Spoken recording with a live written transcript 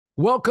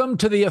Welcome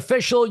to the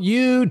official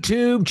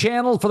YouTube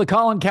channel for the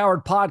Colin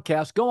Cowherd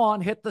podcast. Go on,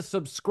 hit the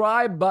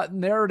subscribe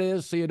button. There it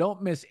is, so you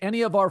don't miss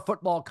any of our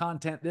football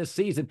content this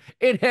season.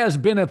 It has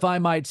been, if I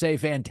might say,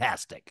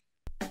 fantastic.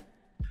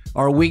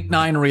 Our Week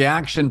 9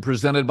 reaction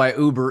presented by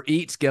Uber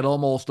Eats. Get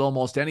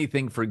almost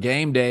anything for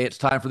game day. It's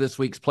time for this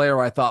week's player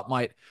I thought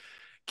might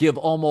give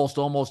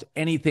almost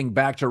anything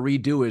back to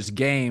redo his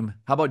game.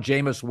 How about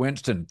Jameis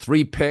Winston?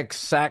 3 picks,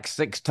 sacked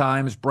 6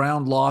 times.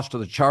 Brown lost to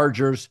the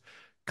Chargers.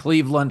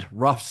 Cleveland,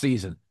 rough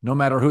season, no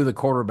matter who the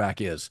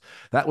quarterback is.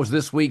 That was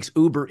this week's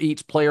Uber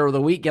Eats Player of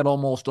the Week. Get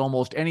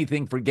almost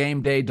anything for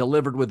game day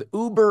delivered with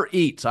Uber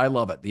Eats. I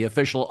love it. The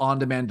official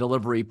on-demand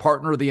delivery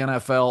partner of the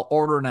NFL.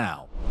 Order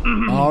now.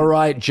 All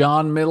right,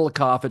 John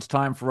Middlekauff, it's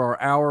time for our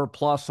hour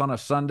plus on a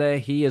Sunday.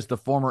 He is the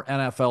former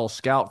NFL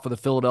scout for the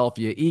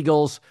Philadelphia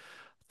Eagles.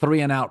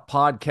 3 and Out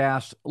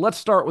podcast. Let's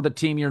start with a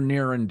team you're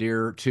near and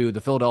dear to,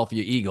 the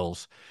Philadelphia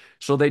Eagles.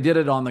 So they did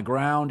it on the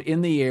ground,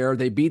 in the air.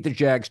 They beat the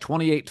Jags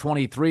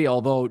 28-23,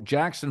 although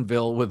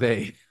Jacksonville with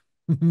a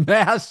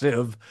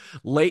massive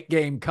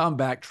late-game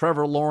comeback.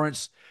 Trevor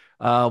Lawrence,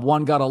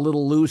 one got a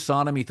little loose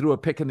on him. He threw a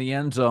pick in the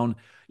end zone.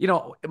 You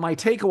know, my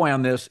takeaway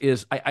on this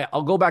is,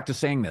 I'll go back to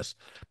saying this.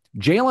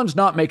 Jalen's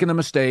not making the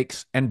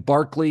mistakes, and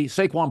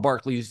Saquon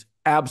Barkley's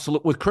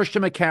absolute, with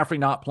Christian McCaffrey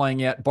not playing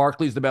yet,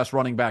 Barkley's the best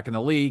running back in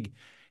the league.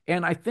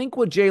 And I think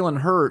with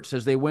Jalen Hurts,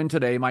 as they win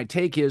today, my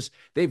take is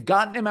they've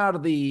gotten him out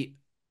of the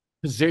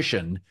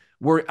position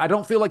where I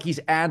don't feel like he's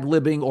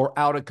ad-libbing or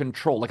out of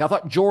control. Like I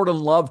thought Jordan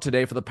Love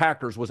today for the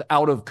Packers was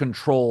out of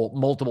control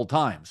multiple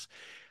times.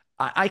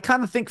 I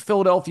kind of think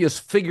Philadelphia's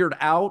figured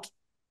out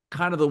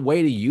kind of the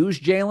way to use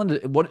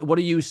Jalen. What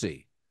do you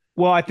see?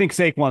 Well, I think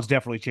Saquon's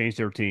definitely changed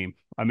their team.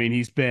 I mean,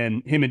 he's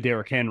been him and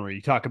Derrick Henry.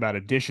 You talk about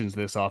additions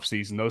this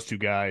offseason. Those two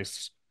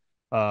guys.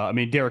 I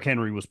mean, Derrick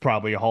Henry was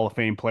probably a Hall of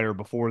Fame player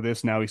before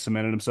this. Now he's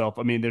cemented himself.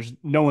 I mean, there's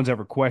no one's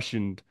ever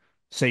questioned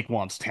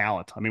Saquon's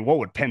talent. I mean, what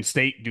would Penn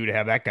State do to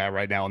have that guy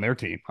right now on their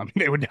team? I mean,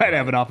 they would die to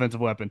have an offensive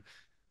weapon.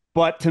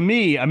 But to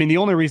me, I mean, the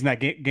only reason that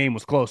game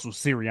was close was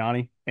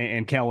Sirianni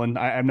and Kellen.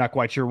 I'm not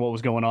quite sure what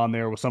was going on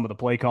there with some of the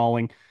play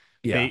calling.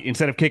 Yeah. They,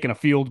 instead of kicking a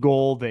field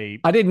goal, they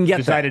I didn't get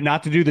decided that.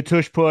 not to do the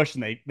tush push,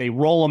 and they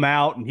roll him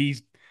out, and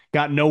he's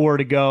got nowhere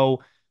to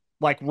go.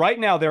 Like right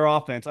now, their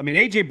offense, I mean,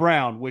 A.J.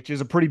 Brown, which is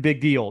a pretty big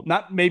deal,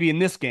 not maybe in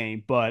this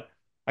game, but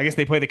I guess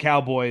they play the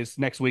Cowboys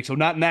next week, so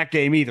not in that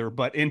game either,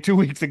 but in 2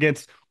 weeks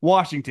against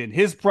Washington,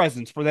 his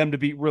presence for them to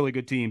beat really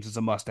good teams is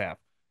a must-have.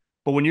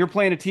 But when you're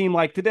playing a team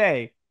like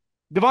today,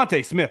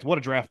 Devontae Smith, what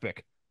a draft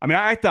pick. I mean,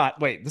 I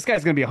thought, wait, this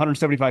guy's going to be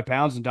 175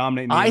 pounds and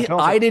dominating the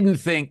NFL. I didn't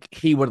think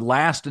he would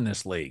last in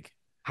this league.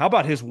 How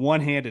about his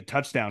one-handed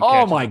touchdown Oh,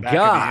 catch my at the back of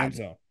the end God.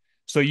 zone?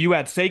 So you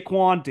add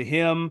Saquon to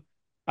him.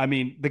 I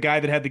mean, the guy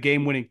that had the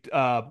game-winning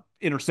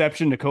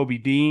interception to Kobe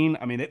Dean.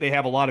 I mean, they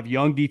have a lot of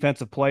young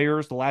defensive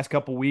players. The last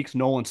couple of weeks,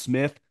 Nolan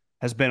Smith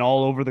has been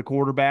all over the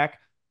quarterback.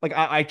 Like,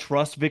 I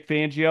trust Vic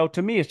Fangio.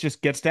 To me, it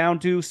just gets down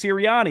to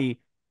Sirianni,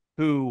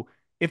 who,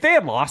 if they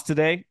had lost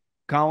today,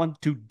 Colin,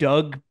 to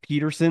Doug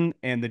Peterson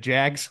and the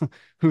Jags,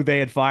 who they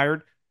had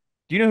fired,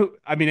 do you know who?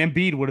 I mean,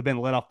 Embiid would have been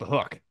let off the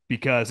hook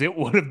because it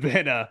would have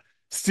been a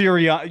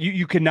Sirianni.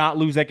 You cannot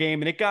lose that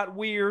game. And it got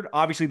weird.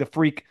 Obviously, the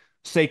freak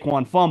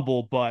Saquon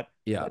fumble, but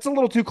Yeah. it's a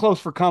little too close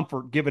for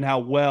comfort given how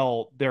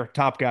well their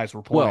top guys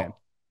were playing.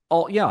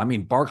 Well, yeah, I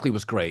mean, Barkley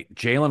was great.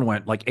 Jalen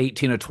went like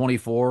 18 of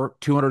 24,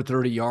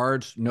 230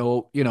 yards,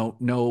 no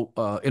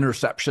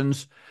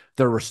interceptions.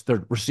 Their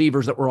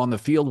receivers that were on the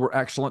field were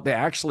excellent. They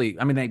actually,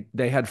 I mean,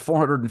 they had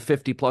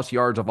 450 plus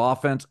yards of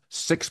offense,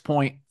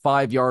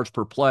 6.5 yards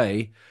per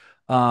play.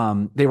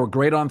 They were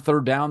great on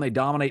third down. They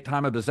dominate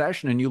time of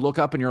possession. And you look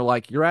up and you're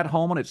like, you're at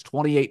home and it's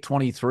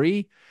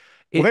 28-23.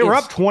 Well, they were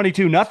up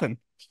 22-0,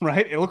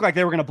 right? It looked like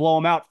they were going to blow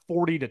them out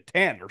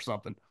 40-10 or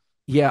something.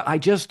 Yeah, I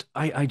just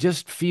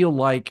feel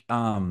like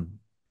I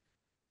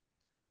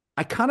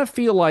kind of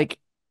feel like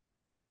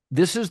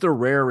this is the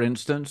rare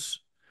instance,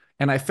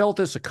 and I felt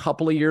this a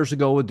couple of years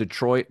ago with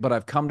Detroit, but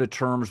I've come to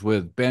terms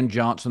with Ben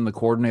Johnson, the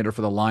coordinator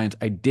for the Lions.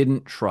 I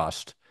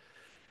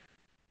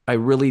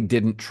really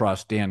didn't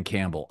trust Dan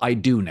Campbell. I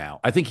do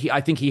now. I think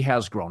he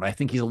has grown. I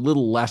think he's a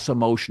little less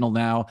emotional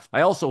now.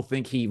 I also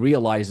think he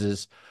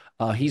realizes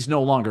he's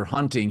no longer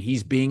hunting.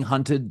 He's being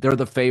hunted. They're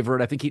the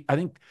favorite. I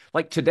think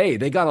like today,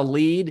 they got a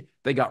lead.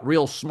 They got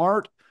real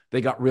smart.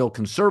 They got real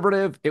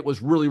conservative. It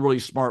was really, really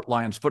smart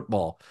Lions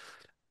football.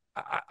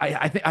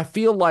 I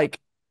feel like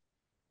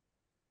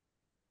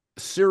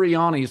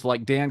Sirianni's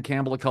like Dan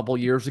Campbell a couple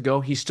years ago.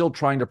 He's still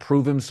trying to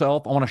prove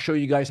himself. I want to show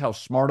you guys how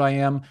smart I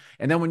am.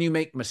 And then when you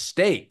make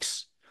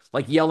mistakes,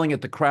 like yelling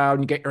at the crowd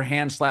and you get your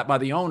hand slapped by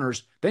the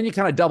owners, then you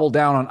kind of double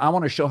down on, I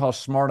want to show how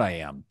smart I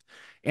am.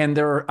 And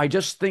I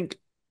just think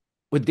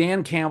with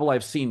Dan Campbell,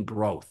 I've seen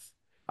growth.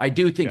 I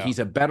do think he's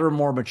a better,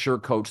 more mature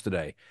coach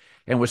today.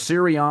 And with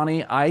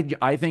Sirianni,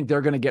 I think they're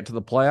going to get to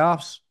the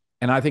playoffs,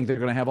 and I think they're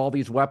going to have all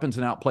these weapons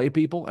and outplay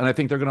people, and I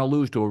think they're going to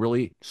lose to a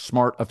really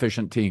smart,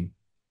 efficient team.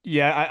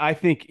 Yeah, I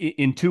think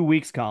in 2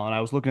 weeks, Colin,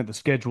 I was looking at the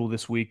schedule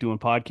this week doing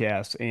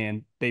podcasts,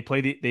 and they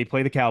play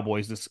the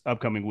Cowboys this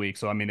upcoming week.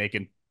 So I mean, they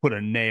can put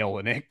a nail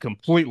in it,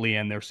 completely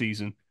end their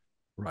season.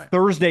 Right.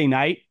 Thursday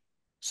night,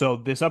 so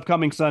this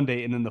upcoming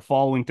Sunday and then the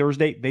following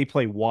Thursday, they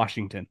play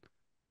Washington.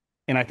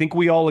 And I think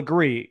we all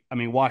agree. I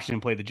mean,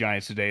 Washington played the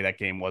Giants today. That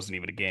game wasn't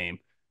even a game.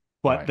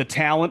 But Right. the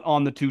talent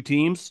on the two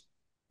teams,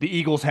 the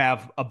Eagles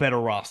have a better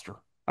roster.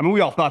 I mean, we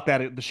all thought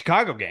that at the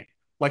Chicago game.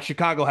 Like,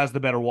 Chicago has the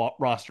better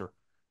roster.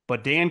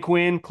 But Dan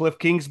Quinn, Cliff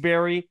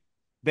Kingsbury,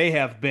 they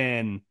have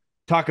been,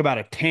 talk about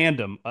a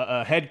tandem,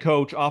 a head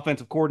coach,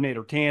 offensive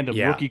coordinator tandem,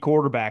 Yeah. rookie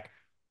quarterback.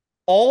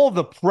 All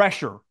the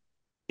pressure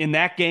in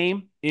that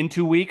game in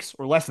 2 weeks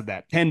or less than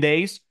that, 10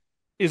 days,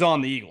 is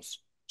on the Eagles.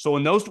 So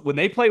when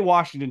they play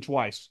Washington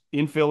twice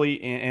in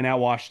Philly and at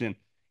Washington,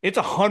 it's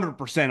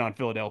 100% on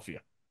Philadelphia.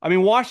 I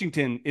mean,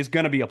 Washington is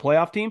going to be a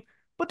playoff team,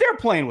 but they're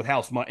playing with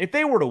house money. If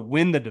they were to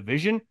win the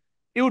division,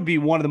 it would be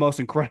one of the most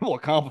incredible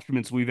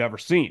accomplishments we've ever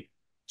seen.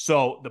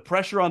 So the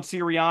pressure on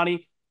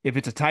Sirianni, if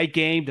it's a tight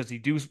game, does he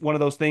do one of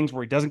those things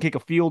where he doesn't kick a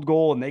field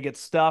goal and they get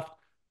stuffed?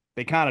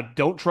 They kind of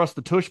don't trust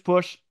the tush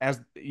push,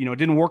 as you know, it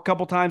didn't work a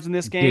couple times in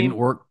this Didn't game.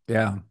 work.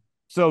 Yeah.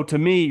 So to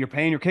me, you're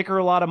paying your kicker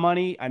a lot of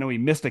money. I know he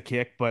missed a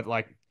kick, but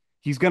like,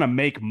 he's going to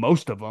make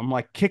most of them.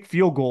 Like, kick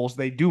field goals,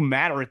 they do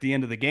matter at the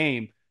end of the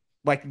game.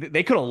 Like,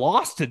 they could have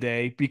lost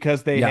today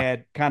because they Yeah.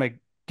 had kind of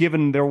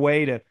given their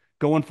way to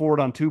going forward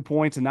on 2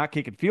 points and not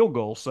kicking field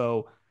goals.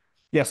 So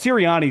yeah,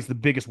 Sirianni's the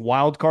biggest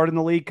wild card in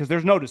the league because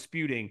there's no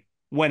disputing,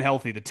 when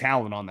healthy, the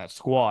talent on that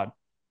squad.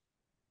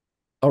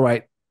 All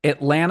right.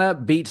 Atlanta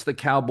beats the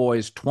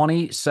Cowboys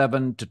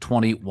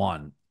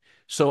 27-21.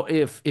 So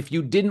if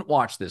you didn't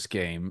watch this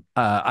game,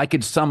 I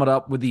could sum it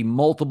up with the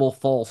multiple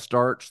false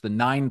starts, the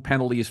 9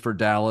 penalties for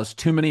Dallas,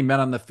 too many men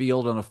on the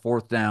field on a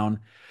 4th down.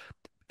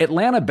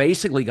 Atlanta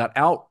basically got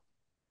out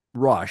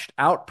rushed,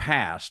 out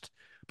passed,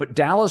 but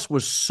Dallas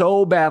was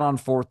so bad on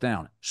 4th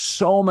down,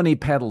 so many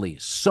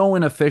penalties, so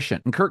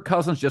inefficient. And Kirk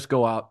Cousins just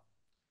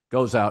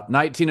goes out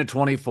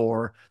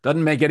 19-24,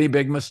 doesn't make any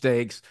big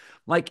mistakes.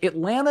 Like,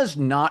 Atlanta's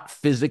not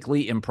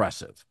physically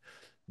impressive,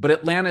 but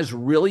Atlanta's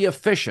really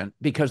efficient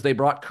because they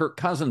brought Kirk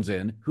Cousins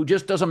in, who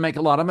just doesn't make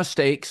a lot of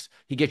mistakes.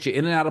 He gets you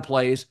in and out of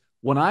plays.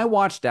 When I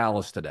watched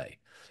Dallas today,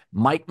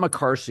 Mike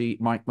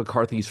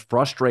McCarthy's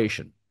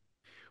frustration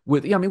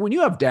with, I mean, when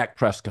you have Dak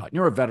Prescott, and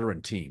you're a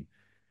veteran team,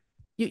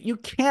 you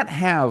can't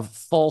have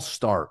false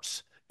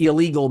starts,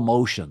 illegal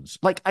motions.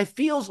 Like, I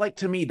feels like,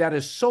 to me, that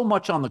is so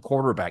much on the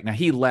quarterback. Now,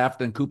 he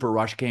left and Cooper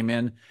Rush came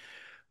in,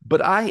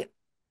 but I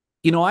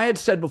had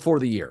said before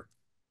the year,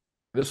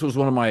 this was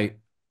one of my,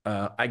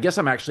 I guess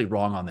I'm actually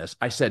wrong on this.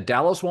 I said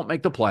Dallas won't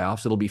make the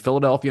playoffs. It'll be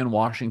Philadelphia and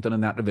Washington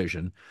in that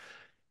division.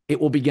 It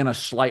will begin a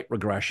slight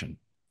regression.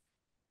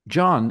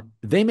 John,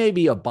 they may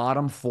be a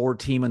bottom 4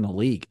 team in the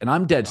league, and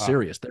I'm dead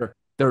serious.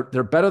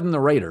 They're better than the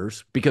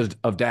Raiders because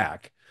of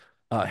Dak,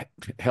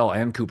 hell,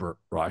 and Cooper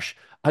Rush.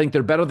 I think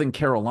they're better than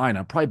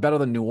Carolina, probably better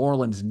than New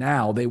Orleans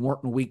now. They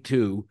weren't in week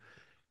 2.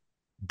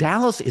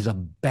 Dallas is a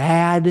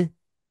bad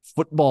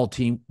football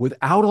team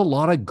without a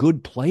lot of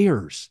good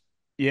players.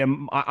 Yeah,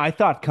 I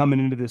thought coming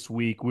into this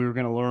week we were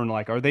going to learn,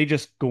 like, are they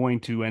just going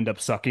to end up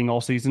sucking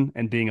all season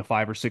and being a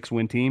 5 or 6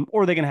 win team,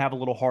 or are they going to have a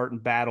little heart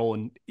and battle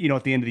and,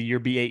 at the end of the year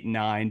be 8 and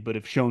 9, but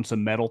have shown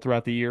some mettle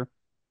throughout the year?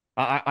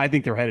 I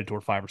think they're headed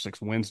toward 5 or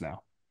 6 wins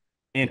now.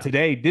 And Yeah.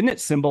 today, didn't it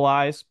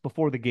symbolize,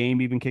 before the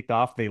game even kicked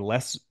off, they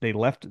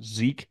left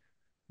Zeke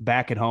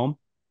back at home?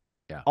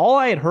 Yeah. All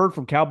I had heard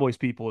from Cowboys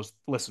people is,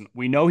 listen,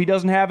 we know he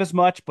doesn't have as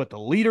much, but the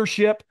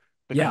leadership,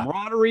 the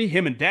camaraderie,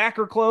 him and Dak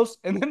are close.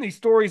 And then these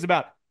stories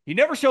about he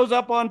never shows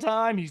up on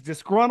time, he's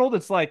disgruntled.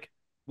 It's like,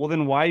 well,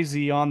 then why is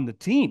he on the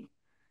team?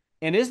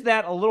 And is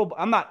that a little,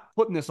 I'm not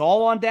putting this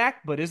all on Dak,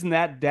 but isn't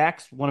that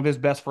Dak's one of his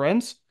best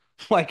friends?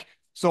 Like,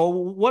 so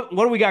what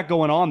do we got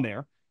going on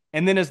there?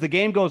 And then as the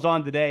game goes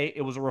on today,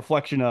 it was a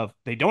reflection of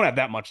they don't have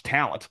that much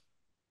talent.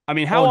 I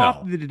mean, how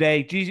often did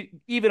today,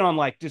 even on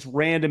like just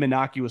random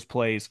innocuous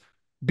plays,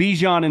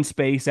 Bijan in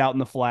space out in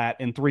the flat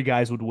and 3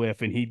 guys would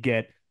whiff and he'd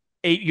get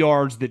 8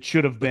 yards that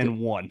should have been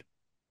 1.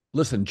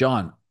 Listen,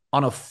 John,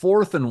 on a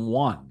 4th and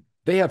 1,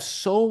 they have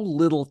so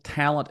little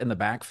talent in the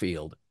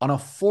backfield. On a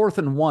 4th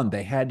and 1,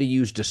 they had to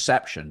use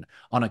deception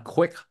on a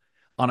quick,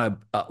 like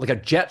a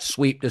jet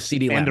sweep to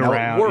CeeDee Lamb. End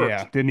around, it worked.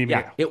 yeah, didn't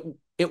even. Yeah,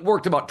 it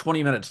worked about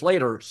 20 minutes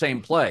later, same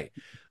play.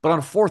 But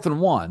on 4th and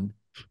 1,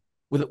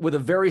 with a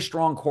very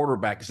strong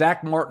quarterback,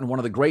 Zach Martin, one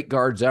of the great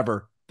guards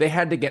ever, they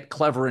had to get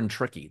clever and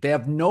tricky. They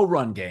have no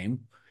run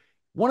game.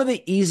 One of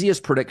the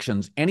easiest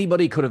predictions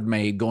anybody could have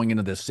made going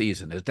into this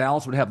season is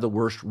Dallas would have the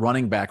worst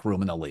running back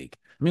room in the league.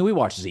 I mean, we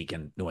watched Zeke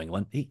in New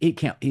England. He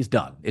can't. He's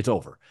done. It's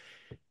over.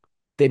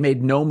 They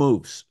made no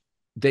moves.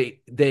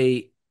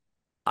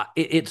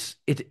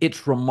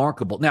 It's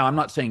remarkable. Now, I'm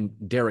not saying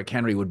Derrick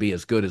Henry would be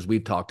as good as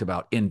we've talked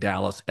about in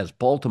Dallas as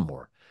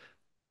Baltimore.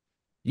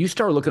 You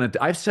start looking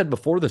at, I've said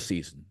before the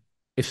season,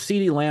 if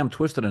CeeDee Lamb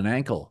twisted an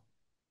ankle,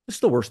 this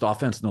is the worst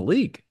offense in the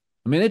league.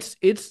 I mean,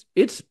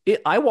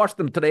 I watched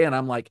them today and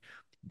I'm like,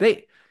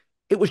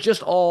 it was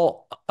just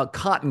all a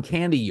cotton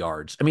candy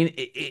yards. I mean,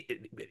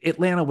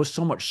 Atlanta was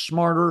so much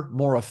smarter,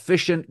 more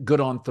efficient,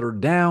 good on 3rd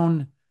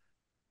down.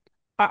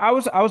 I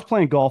was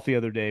playing golf the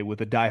other day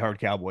with a diehard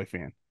Cowboy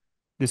fan,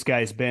 this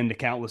guy's been to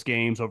countless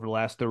games over the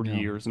last 30 Yeah.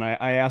 years. And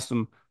I asked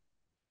him,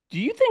 do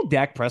you think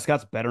Dak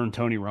Prescott's better than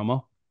Tony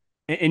Romo?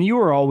 And you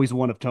were always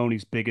one of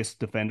Tony's biggest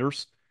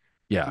defenders.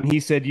 Yeah. And he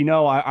said,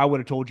 I would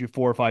have told you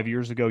 4 or 5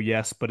 years ago,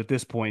 yes, but at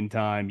this point in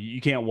time,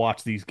 you can't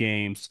watch these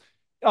games.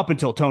 Up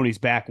until Tony's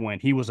back when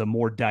he was a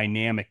more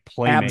dynamic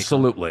playmaker.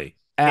 Absolutely.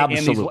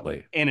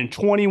 Absolutely. And in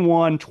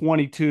 21,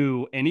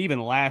 22, and even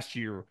last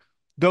year,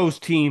 those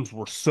teams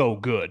were so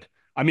good.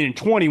 I mean, in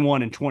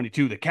 21 and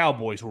 22, the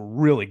Cowboys were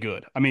really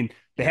good. I mean,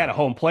 they had a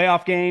home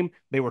playoff game.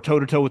 They were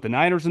toe-to-toe with the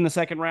Niners in the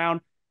second round.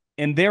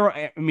 And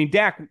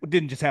Dak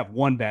didn't just have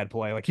one bad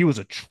play. Like, he was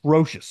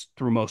atrocious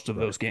through most of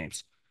those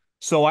games.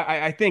 So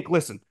I think,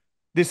 listen,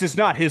 this is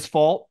not his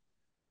fault.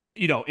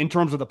 In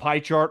terms of the pie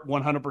chart,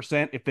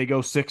 100%, if they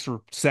go 6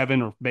 or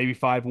 7 or maybe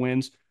 5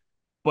 wins.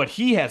 But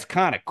he has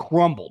kind of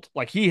crumbled.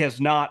 Like, he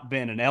has not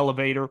been an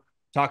elevator.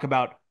 Talk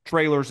about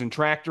trailers and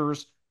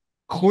tractors,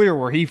 clear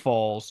where he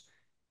falls.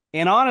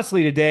 And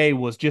honestly, today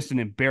was just an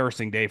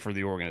embarrassing day for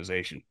the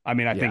organization. I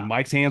mean, I think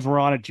Mike's hands were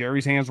on it.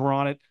 Jerry's hands were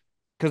on it.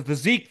 Because the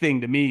Zeke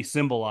thing to me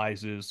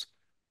symbolizes,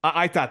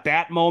 I thought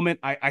that moment,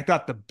 I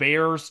thought the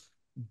Bears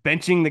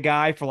benching the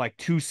guy for like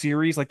 2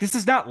 series. Like, this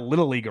is not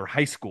Little League or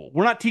high school.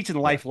 We're not teaching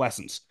life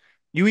lessons.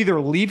 You either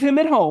leave him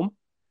at home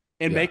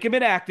and make him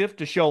inactive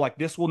to show like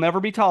this will never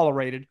be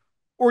tolerated,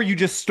 or you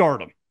just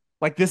start him.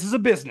 Like, this is a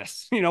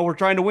business. We're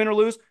trying to win or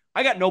lose.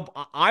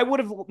 I would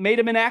have made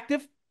him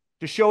inactive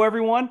to show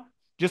everyone,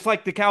 just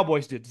like the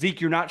Cowboys did.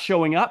 Zeke, you're not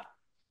showing up.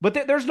 But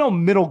there's no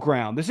middle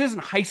ground. This isn't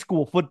high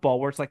school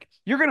football where it's like,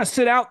 you're going to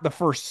sit out the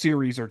first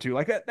series or 2.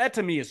 Like, that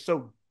to me is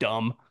so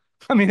dumb.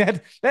 I mean,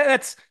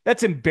 that's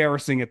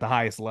embarrassing at the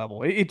highest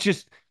level. It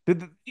just,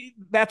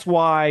 that's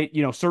why,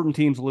 certain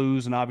teams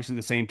lose, and obviously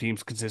the same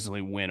teams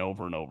consistently win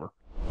over and over.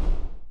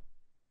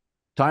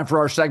 Time for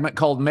our segment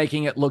called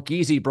Making It Look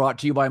Easy, brought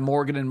to you by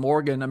Morgan &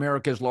 Morgan,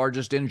 America's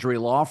largest injury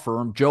law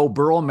firm. Joe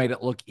Burrow made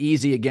it look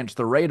easy against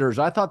the Raiders.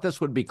 I thought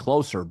this would be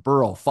closer.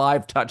 Burrow,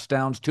 5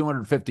 touchdowns,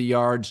 250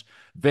 yards.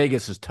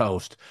 Vegas is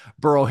toast.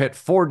 Burrow hit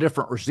 4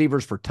 different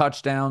receivers for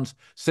touchdowns.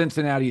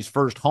 Cincinnati's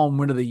first home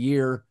win of the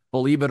year.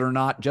 Believe it or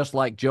not, just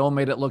like Joe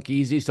made it look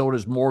easy, so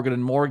does Morgan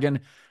 &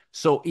 Morgan.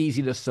 So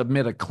easy to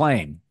submit a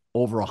claim.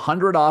 Over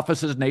 100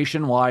 offices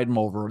nationwide,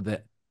 Morgan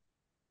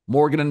 &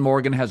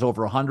 Morgan has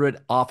over 100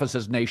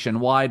 offices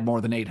nationwide,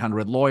 more than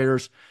 800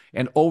 lawyers.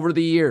 And over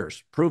the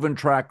years, proven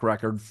track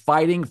record,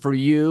 fighting for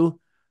you,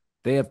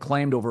 they have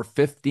claimed over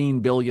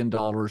 $15 billion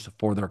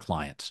for their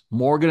clients.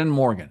 Morgan &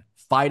 Morgan,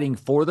 fighting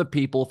for the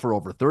people for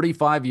over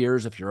 35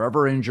 years. If you're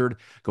ever injured,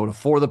 go to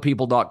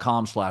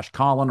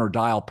forthepeople.com/Colin or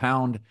dial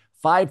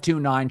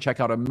 #529.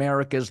 Check out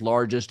America's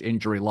largest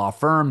injury law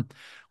firm.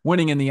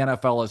 Winning in the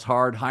NFL is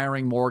hard.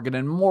 Hiring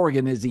Morgan &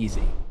 Morgan is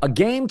easy. A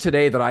game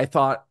today that I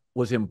thought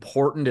was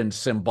important and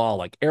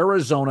symbolic.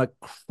 Arizona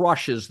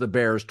crushes the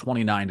Bears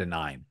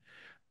 29-9.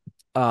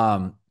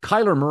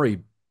 Kyler Murray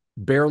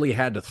barely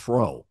had to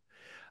throw.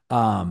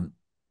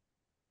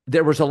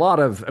 There was a lot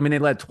of, they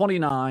led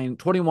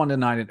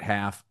 21-9 at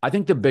half. I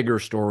think the bigger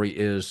story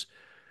is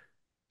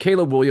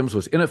Caleb Williams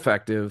was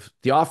ineffective.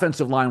 The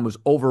offensive line was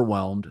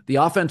overwhelmed. The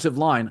offensive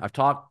line, I've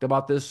talked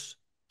about this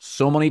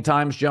so many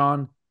times,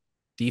 John,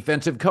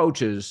 defensive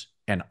coaches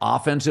and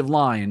offensive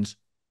lines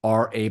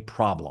are a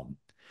problem.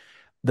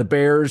 The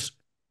Bears,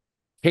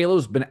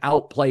 Caleb's been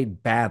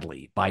outplayed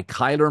badly by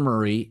Kyler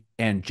Murray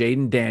and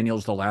Jaden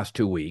Daniels the last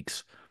 2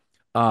 weeks.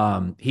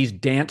 He's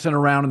dancing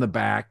around in the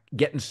back,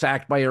 getting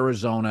sacked by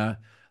Arizona.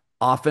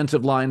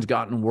 Offensive line's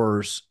gotten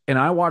worse. And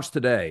I watched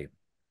today,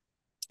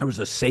 there was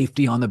a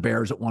safety on the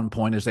Bears at one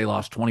point as they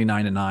lost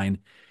 29-9.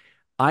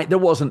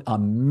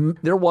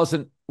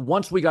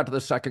 Once we got to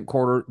the second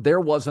quarter, there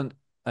wasn't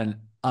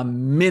a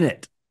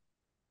minute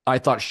I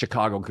thought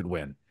Chicago could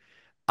win.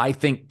 I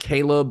think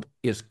Caleb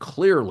is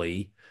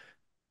clearly,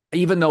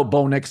 even though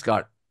Bo Nix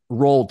got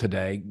rolled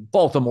today,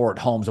 Baltimore at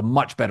home is a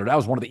much better. That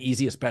was one of the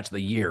easiest bets of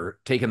the year,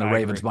 taking the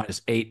Ravens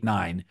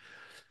 -8-9.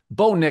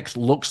 Bo Nix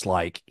looks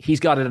like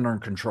he's got it under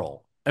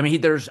control.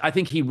 I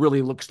think he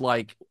really looks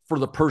like, for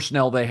the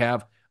personnel they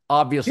have,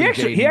 obviously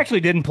he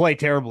actually didn't play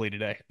terribly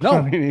today.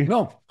 No,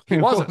 he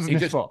wasn't.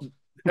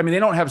 They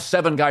don't have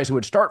 7 guys who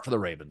would start for the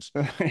Ravens.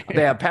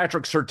 They have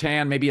Patrick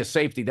Surtain, maybe a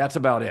safety. That's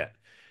about it.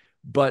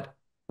 But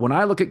when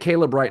I look at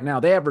Caleb right now,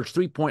 they average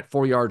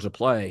 3.4 yards a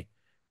play.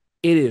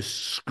 It is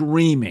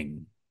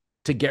screaming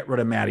to get rid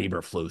of Matt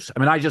Eberflus.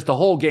 The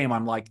whole game,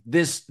 I'm like,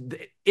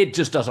 it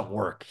just doesn't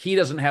work. He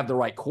doesn't have the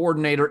right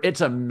coordinator.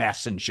 It's a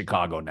mess in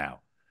Chicago now.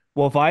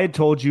 Well, if I had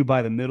told you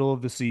by the middle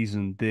of the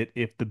season that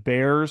if the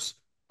Bears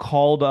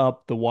called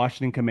up the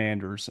Washington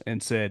Commanders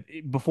and said,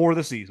 before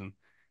the season,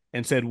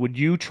 and said, would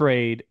you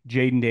trade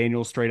Jaden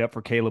Daniels straight up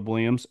for Caleb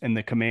Williams? And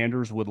the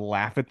Commanders would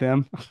laugh at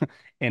them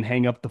and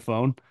hang up the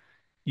phone.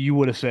 You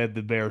would have said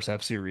the Bears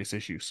have serious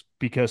issues,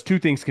 because 2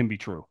 things can be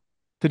true.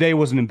 Today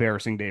was an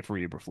embarrassing day for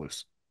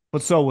Eberflus,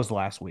 but so was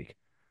last week.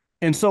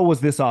 And so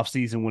was this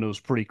offseason, when it was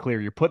pretty clear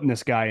you're putting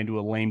this guy into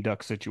a lame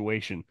duck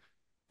situation.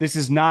 This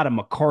is not a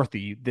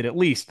McCarthy that, at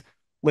least,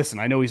 listen,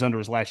 I know he's under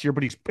his last year,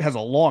 but he has a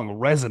long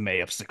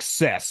resume of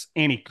success,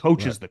 and he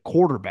coaches the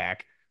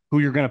quarterback. who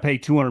you're going to pay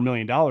 $200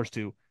 million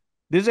to.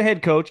 This is a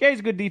head coach. Yeah, he's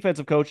a good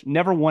defensive coach,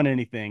 never won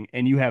anything,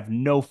 and you have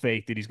no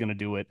faith that he's going to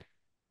do it.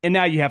 And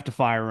now you have to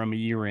fire him a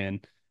year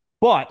in.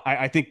 But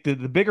I think the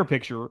bigger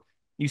picture,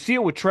 you see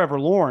it with Trevor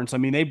Lawrence. I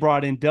mean, they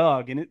brought in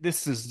Doug, and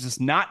this is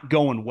just not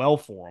going well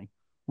for him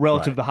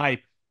relative to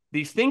hype.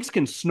 These things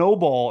can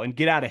snowball and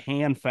get out of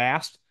hand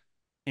fast.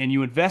 And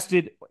you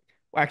invested,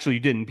 actually,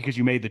 you didn't because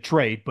you made the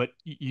trade, but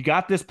you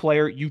got this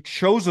player. You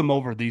chose him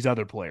over these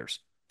other players,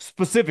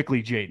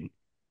 specifically Jaden,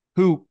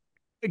 who,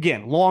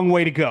 again, long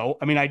way to go.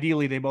 I mean,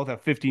 ideally, they both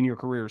have 15-year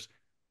careers.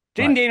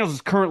 Jaden Daniels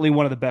is currently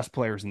one of the best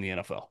players in the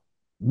NFL.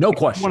 No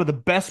question. One of the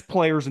best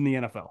players in the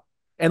NFL.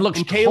 And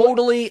looks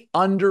totally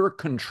under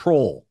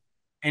control.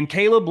 And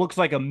Caleb looks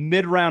like a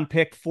mid-round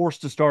pick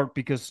forced to start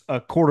because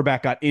a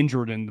quarterback got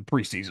injured in the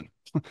preseason.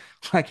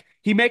 Like,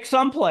 he makes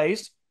some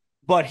plays,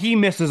 but he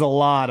misses a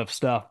lot of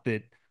stuff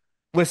that,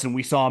 listen,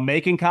 we saw him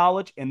make in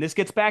college, and this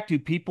gets back to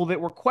people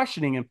that were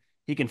questioning him.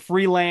 He can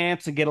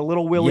freelance and get a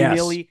little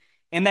willy-nilly,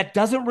 and that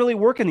doesn't really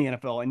work in the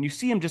NFL. And you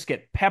see him just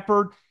get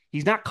peppered.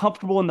 He's not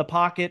comfortable in the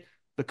pocket.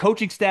 The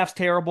coaching staff's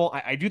terrible.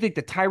 I do think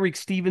the Tyreek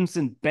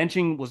Stevenson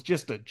benching was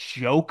just a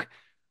joke.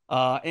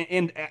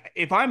 And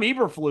if I'm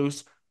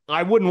Eberflus,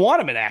 I wouldn't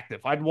want him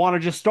inactive. I'd want to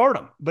just start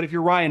him. But if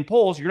you're Ryan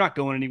Poles, you're not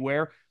going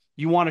anywhere.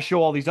 You want to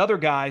show all these other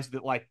guys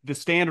that, like, the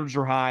standards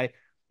are high.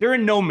 They're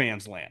in no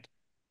man's land,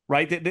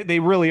 right? They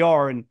really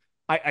are. And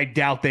I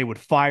doubt they would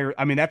fire.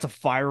 I mean, that's a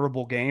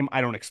fireable game.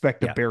 I don't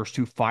expect the Bears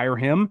to fire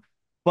him.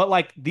 But,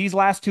 like, these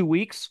last 2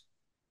 weeks,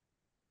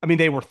 I mean,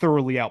 they were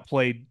thoroughly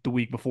outplayed the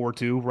week before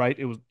too, right?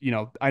 It was,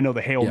 I know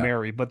the Hail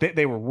Mary, but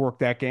they were worked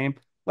that game.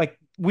 Like,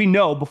 we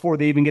know before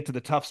they even get to the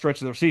tough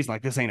stretch of their season,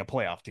 like, this ain't a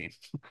playoff team.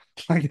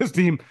 Like, this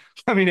team,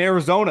 I mean,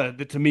 Arizona,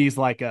 that to me is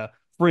like a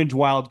fringe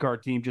wild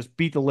card team, just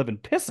beat the living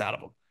piss out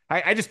of them.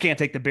 I just can't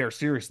take the Bears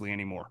seriously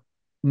anymore.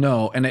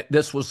 No, and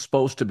this was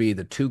supposed to be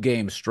the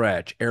 2-game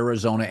stretch,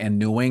 Arizona and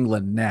New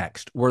England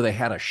next, where they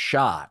had a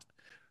shot,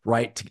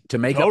 right, to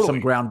make up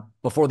some ground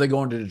before they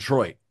go into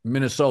Detroit,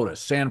 Minnesota,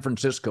 San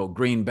Francisco,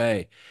 Green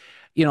Bay.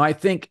 I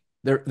think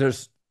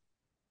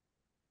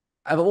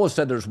I've always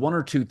said there's one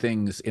or two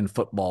things in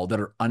football that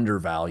are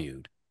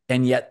undervalued,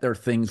 and yet they're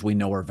things we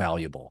know are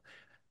valuable.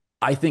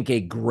 I think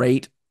a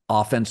great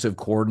offensive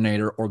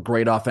coordinator or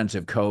great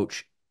offensive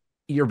coach,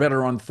 you're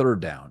better on third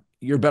down.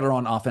 You're better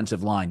on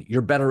offensive line.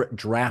 You're better at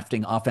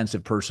drafting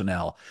offensive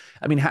personnel.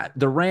 I mean,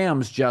 the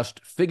Rams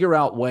just figure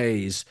out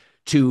ways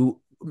to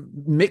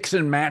mix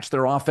and match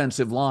their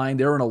offensive line.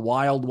 They're in a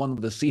wild one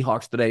with the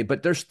Seahawks today,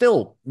 but they're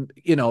still,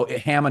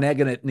 ham and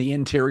egging it in the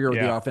interior of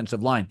the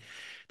offensive line.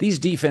 These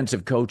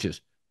defensive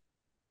coaches,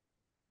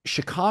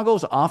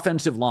 Chicago's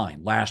offensive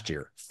line last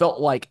year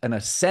felt like an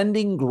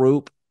ascending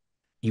group.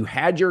 You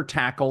had your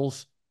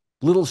tackles,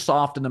 little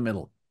soft in the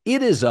middle.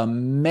 It is a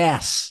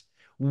mess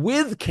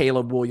with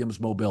Caleb Williams'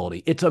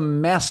 mobility. It's a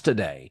mess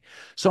today.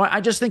 So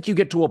I just think you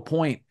get to a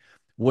point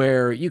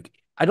where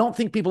I don't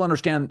think people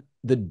understand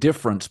the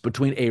difference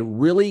between a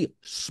really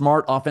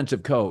smart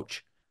offensive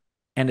coach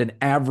and an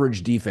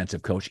average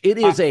defensive coach. It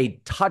is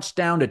a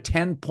touchdown to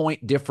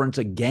 10-point difference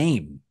a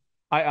game.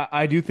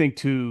 I do think,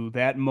 too,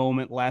 that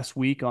moment last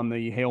week on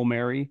the Hail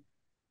Mary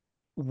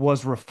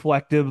was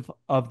reflective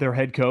of their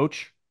head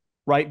coach,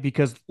 right?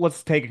 Because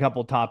let's take a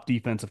couple of top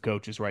defensive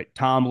coaches, right?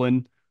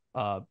 Tomlin,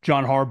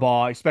 John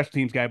Harbaugh, a special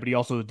teams guy, but he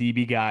also a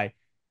DB guy.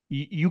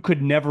 You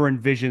could never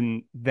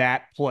envision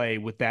that play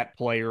with that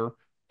player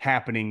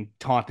happening,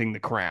 taunting the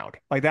crowd.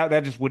 Like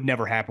that just would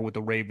never happen with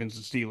the Ravens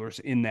and Steelers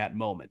in that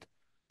moment.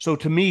 So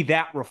to me,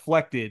 that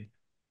reflected,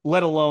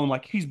 let alone,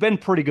 like, he's been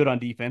pretty good on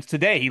defense.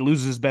 Today, he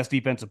loses his best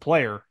defensive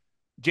player.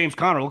 James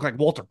Conner looked like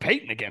Walter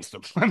Payton against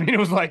him. I mean, it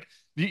was like,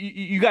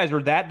 you guys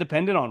are that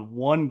dependent on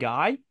one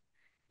guy.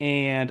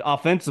 And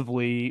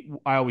offensively,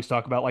 I always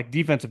talk about, like,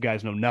 defensive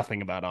guys know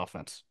nothing about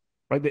offense,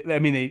 right?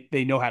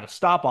 They know how to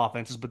stop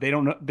offenses, but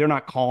they're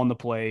not calling the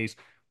plays.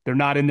 They're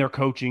not in their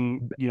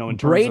coaching, in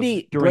terms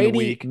of during the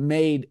week.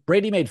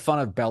 Brady made fun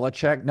of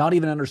Belichick, not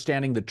even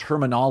understanding the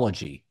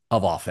terminology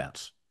of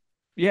offense.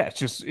 Yeah,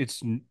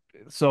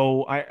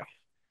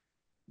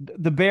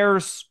 the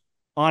Bears,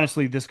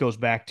 honestly, this goes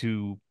back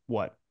to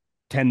what,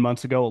 10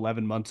 months ago,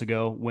 11 months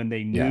ago, when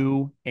they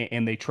knew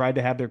and they tried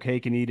to have their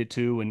cake and eat it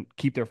too and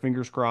keep their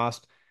fingers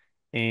crossed.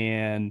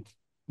 And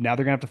now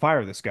they're going to have to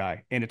fire this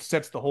guy. And it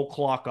sets the whole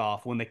clock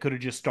off when they could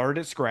have just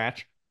started at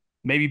scratch.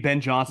 Maybe Ben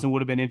Johnson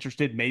would have been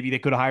interested. Maybe they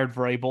could have hired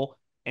Vrabel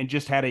and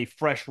just had a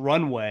fresh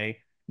runway.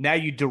 Now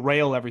you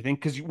derail everything.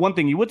 Because one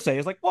thing you would say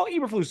is like, well,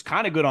 Eberflus is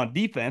kind of good on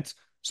defense.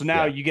 So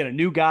now you get a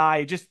new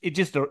guy. It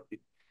just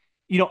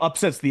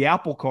upsets the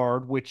apple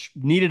cart, which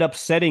needed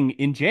upsetting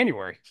in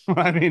January.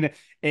 I mean,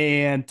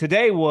 and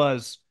today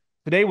was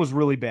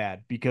really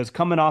bad because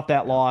coming off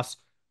that loss,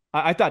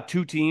 I thought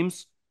two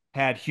teams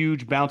had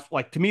huge bounce.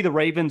 Like, to me, the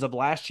Ravens of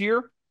last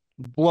year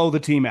blow the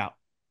team out,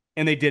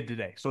 and they did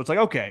today. So it's like,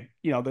 okay,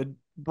 the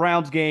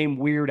Browns game,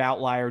 weird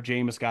outlier.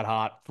 Jameis got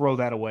hot. Throw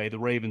that away. The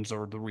Ravens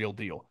are the real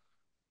deal.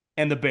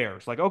 And the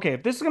Bears, like, okay,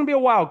 if this is going to be a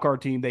wild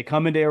card team, they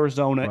come into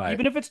Arizona,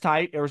 even if it's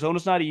tight.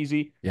 Arizona's not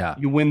easy. Yeah,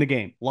 you win the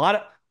game.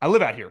 I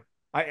live out here.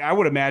 I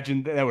would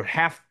imagine that would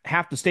half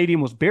the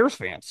stadium was Bears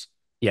fans.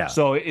 Yeah.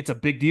 So it's a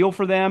big deal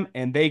for them.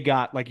 And they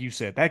got, like you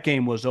said, that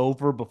game was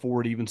over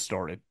before it even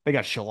started. They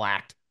got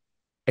shellacked.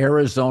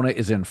 Arizona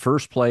is in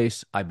first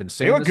place. I've been They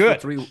saying look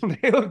this for good. three.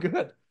 They look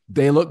good.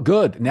 They look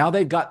good. Now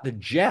they've got the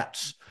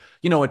Jets,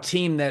 a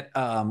team that,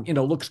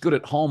 looks good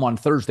at home on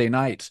Thursday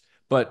nights,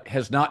 but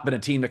has not been a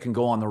team that can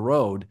go on the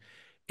road.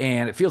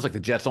 And it feels like the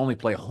Jets only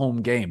play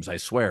home games, I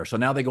swear. So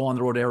now they go on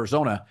the road to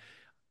Arizona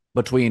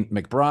between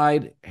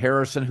McBride,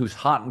 Harrison, who's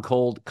hot and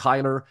cold,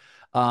 Kyler.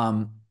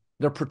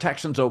 Their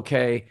protection's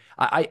okay.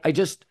 I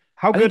just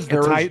How I good is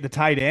think the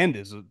tight end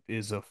is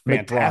a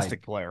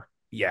fantastic McBride. player.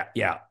 Yeah,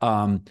 yeah.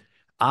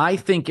 I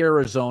think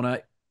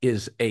Arizona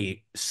is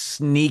a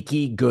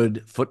sneaky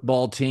good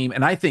football team,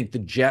 and I think the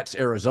Jets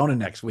Arizona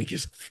next week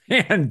is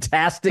a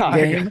fantastic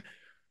game.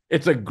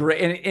 It's a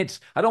great, and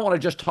I don't want to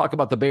just talk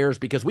about the Bears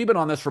because we've been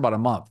on this for about a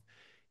month.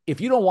 If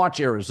you don't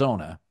watch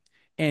Arizona,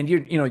 and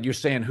you're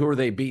saying who are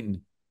they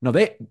beating? No,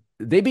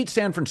 they beat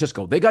San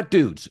Francisco. They got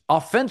dudes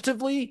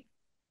offensively.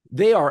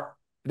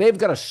 They've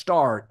got a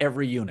star at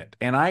every unit,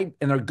 and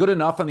they're good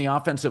enough on the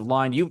offensive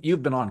line.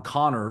 You've been on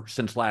Connor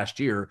since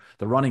last year,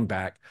 the running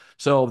back.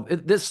 So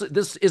this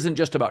isn't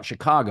just about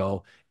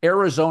Chicago.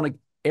 Arizona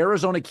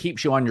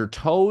keeps you on your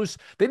toes.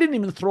 They didn't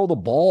even throw the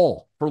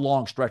ball for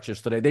long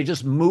stretches today. They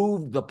just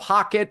moved the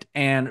pocket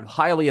and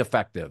highly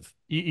effective.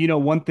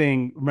 One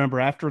thing,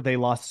 remember after they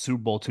lost the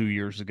Super Bowl 2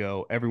 years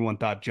ago, everyone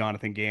thought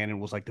Jonathan Gannon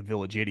was like the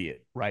village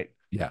idiot, right?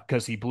 Yeah.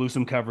 Because he blew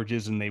some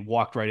coverages and they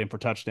walked right in for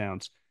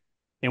touchdowns.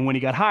 And when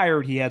he got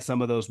hired, he had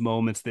some of those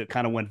moments that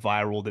kind of went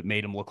viral that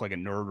made him look like a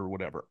nerd or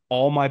whatever.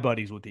 All my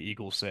buddies with the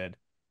Eagles said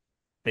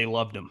they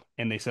loved him.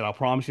 And they said, I'll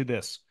promise you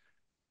this.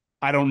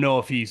 I don't know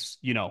if he's,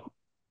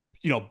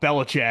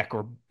 Belichick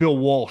or Bill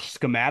Walsh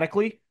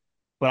schematically,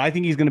 but I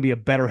think he's going to be a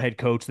better head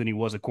coach than he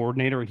was a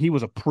coordinator. And he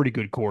was a pretty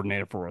good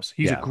coordinator for us.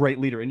 He's a great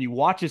leader. And you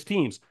watch his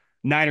teams,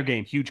 Niner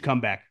game, huge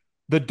comeback.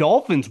 The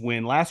Dolphins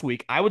win last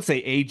week. I would say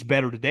aged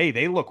better today.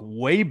 They look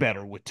way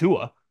better with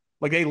Tua.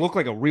 Like they look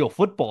like a real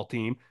football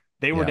team.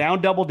 They were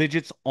down double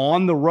digits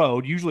on the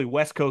road. Usually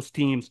West Coast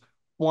teams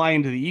fly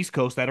into the East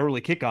Coast, that early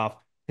kickoff,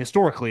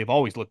 historically have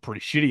always looked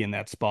pretty shitty in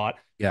that spot.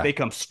 Yeah. They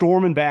come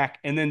storming back.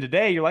 And then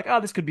today you're like, oh,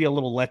 this could be a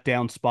little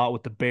letdown spot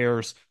with the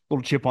Bears,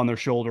 little chip on their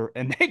shoulder.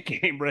 And they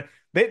came,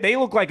 they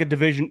look like a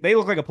division. They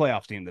look like a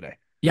playoffs team today.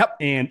 Yep.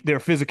 And their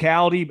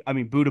physicality, I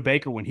mean, Budda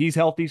Baker, when he's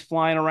healthy, he's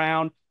flying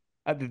around.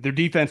 Their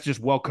defense just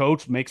well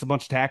coached, makes a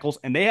bunch of tackles,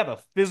 and they have a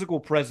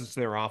physical presence to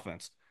their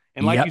offense.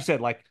 And like you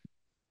said, like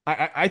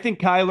I think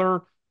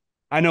Kyler,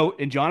 I know,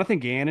 and Jonathan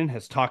Gannon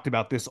has talked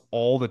about this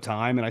all the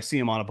time, and I see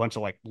him on a bunch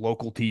of like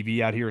local TV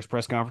out here as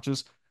press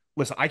conferences.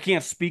 Listen, I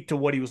can't speak to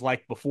what he was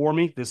like before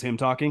me. This is him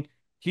talking.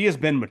 He has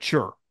been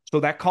mature. So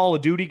that Call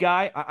of Duty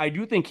guy, I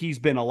do think he's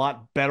been a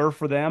lot better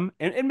for them.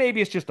 And maybe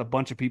it's just a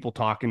bunch of people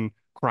talking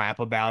crap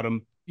about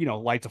him,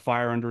 lights a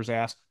fire under his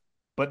ass.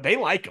 But they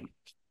like him.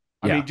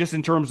 I mean, just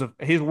in terms of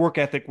his work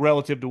ethic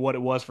relative to what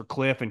it was for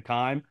Cliff and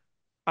Kime,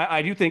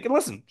 I do think, and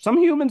listen, some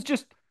humans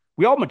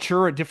we all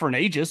mature at different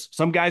ages.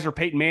 Some guys are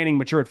Peyton Manning,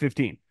 mature at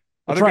 15.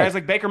 Other guys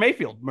like Baker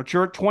Mayfield,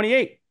 mature at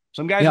 28.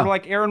 Some guys are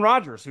like Aaron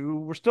Rodgers, who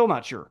we're still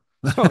not sure.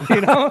 So,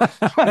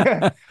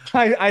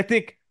 I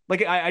think,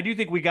 like, I do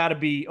think we got to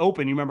be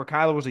open. You remember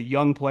Kyler was a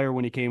young player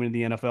when he came into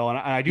the NFL, and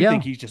I do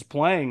think he's just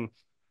playing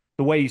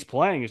the way he's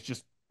playing is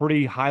just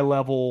pretty high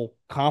level,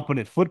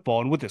 competent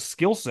football. And with his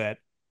skill set,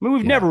 I mean,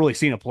 we've never really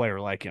seen a player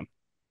like him.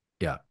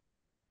 Yeah.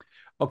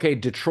 Okay.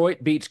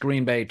 Detroit beats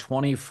Green Bay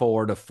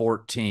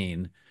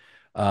 24-14.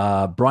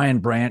 Brian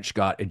Branch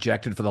got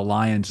ejected for the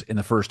Lions in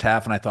the first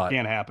half, and I thought,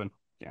 Can't happen.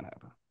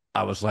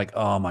 I was like,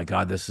 oh my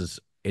God,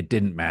 it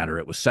didn't matter.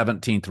 It was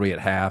 17-3 at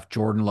half.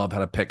 Jordan Love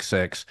had a pick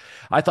six.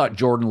 I thought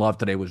Jordan Love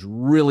today was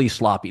really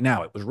sloppy.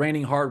 Now, it was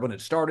raining hard when it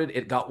started.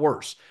 It got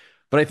worse.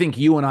 But I think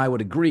you and I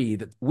would agree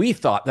that we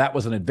thought that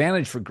was an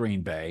advantage for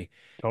Green Bay.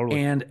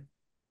 Totally.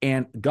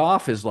 And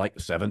Goff is like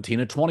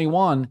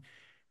 17-21.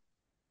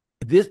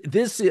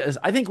 This is,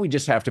 I think we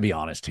just have to be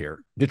honest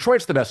here.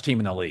 Detroit's the best team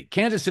in the league.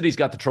 Kansas City's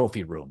got the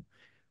trophy room.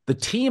 The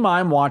team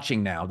I'm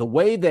watching now, the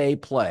way they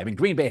play, I mean,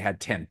 Green Bay had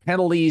 10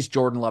 penalties.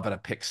 Jordan Love had a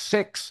pick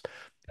six.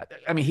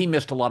 I mean, he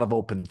missed a lot of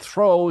open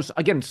throws.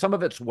 Again, some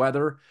of it's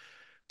weather.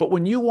 But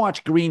when you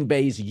watch Green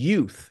Bay's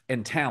youth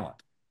and talent,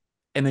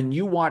 and then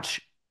you watch,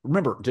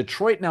 remember,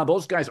 Detroit now,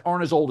 those guys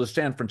aren't as old as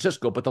San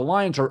Francisco, but the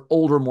Lions are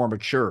older, more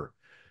mature.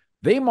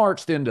 They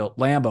marched into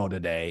Lambeau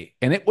today,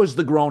 and it was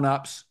the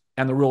grown-ups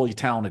and the really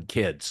talented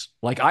kids.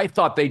 Like, I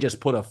thought they just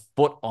put a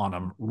foot on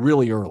them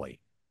really early.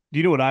 Do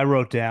you know what I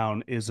wrote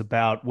down is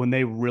about when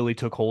they really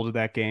took hold of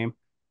that game?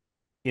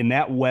 In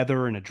that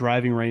weather and a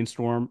driving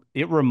rainstorm,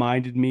 it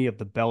reminded me of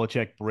the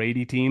Belichick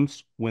Brady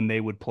teams when they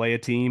would play a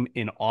team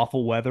in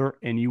awful weather,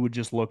 and you would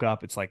just look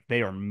up. It's like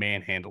they are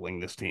manhandling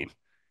this team.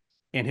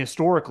 And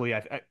historically,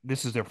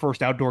 this is their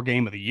first outdoor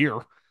game of the year,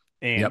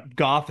 and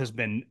Goff has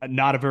been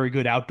not a very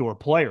good outdoor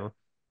player.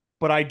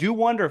 But I do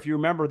wonder if you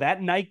remember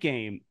that night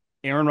game,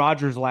 Aaron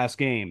Rodgers' last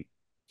game,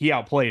 he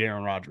outplayed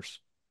Aaron Rodgers.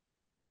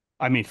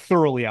 I mean,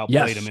 thoroughly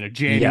outplayed him Yes.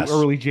 in a Yes.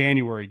 early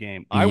January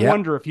game. I Yep.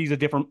 wonder if he's a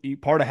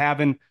different part of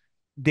having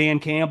Dan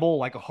Campbell,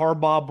 like a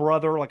Harbaugh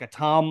brother, like a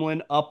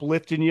Tomlin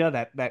uplifting you,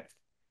 that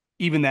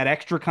even that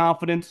extra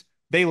confidence.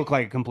 They look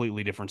like a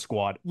completely different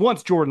squad.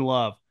 Once Jordan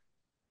Love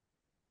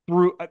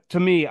through, to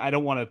me, I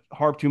don't want to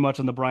harp too much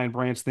on the Brian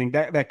Branch thing.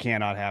 That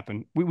cannot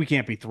happen. We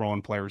can't be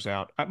throwing players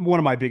out. One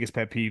of my biggest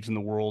pet peeves in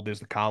the world is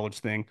the college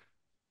thing.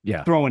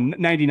 Yeah. Throwing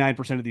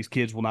 99% of these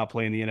kids will not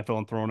play in the NFL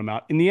and throwing them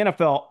out. In the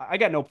NFL, I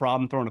got no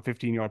problem throwing a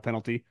 15-yard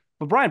penalty,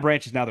 but Brian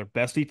Branch is now their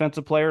best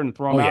defensive player and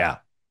throw him Oh, out, yeah.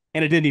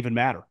 and it didn't even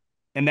matter.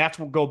 And that's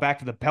what go back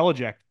to the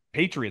Belichick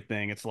Patriot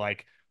thing. It's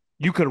like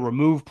you could have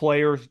removed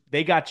players.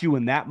 They got you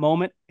in that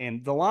moment.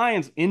 And the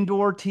Lions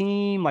indoor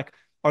team, like,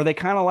 are they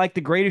kind of like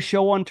the greatest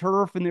show on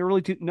turf in the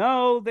early two?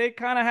 No, they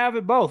kind of have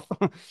it both.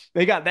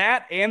 They got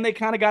that, and they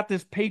kind of got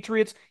this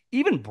Patriots.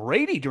 Even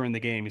Brady during the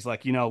game, he's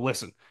like,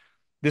 listen,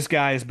 this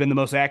guy has been the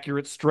most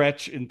accurate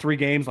stretch in 3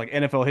 games, like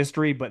NFL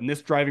history. But in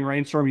this driving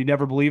rainstorm, you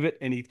never believe it.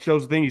 And he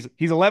shows the thing.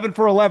 He's 11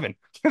 for 11.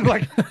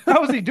 Like,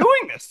 how is he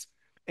doing this?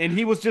 And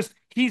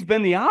he's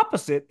been the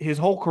opposite his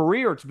whole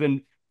career. It's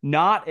been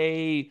not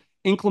a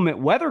inclement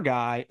weather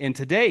guy. And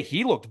today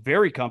he looked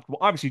very comfortable.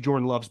 Obviously,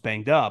 Jordan Love's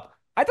banged up.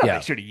 I thought they Yeah.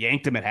 should have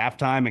yanked him at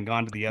halftime and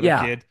gone to the other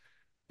Yeah. kid.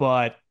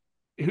 But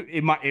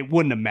it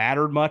wouldn't have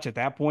mattered much at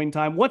that point in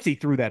time. Once he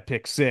threw that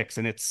pick 6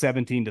 and it's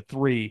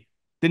 17-3,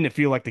 didn't it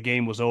feel like the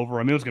game was over?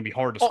 I mean, it was going to be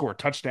hard to score a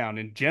touchdown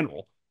in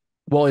general.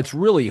 Well, it's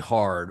really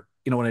hard,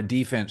 when a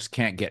defense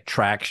can't get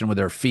traction with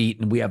their feet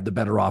and we have the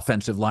better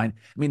offensive line.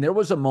 I mean, there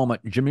was a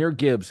moment Jahmyr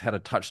Gibbs had a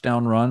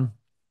touchdown run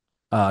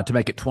to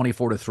make it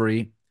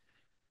 24-3.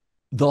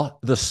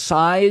 The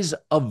size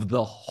of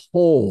the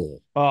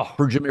hole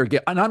for Jahmyr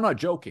Gibbs, and I'm not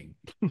joking,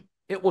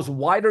 it was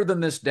wider than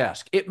this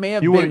desk. It may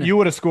have been. You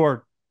would have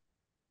scored.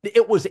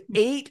 It was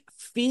 8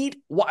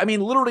 feet. I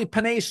mean, literally,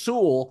 Penei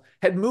Sewell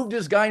had moved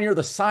his guy near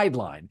the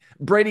sideline.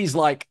 Brady's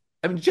like,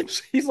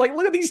 he's like,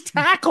 look at these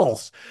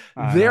tackles.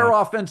 Their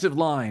offensive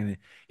line.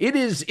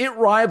 It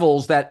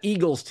rivals that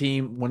Eagles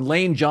team when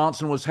Lane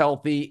Johnson was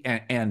healthy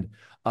and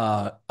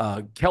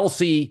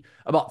Kelsey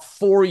about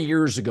 4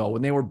 years ago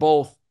when they were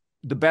both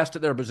the best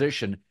at their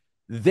position.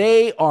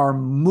 They are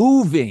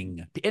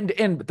moving.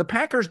 And the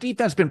Packers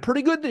defense has been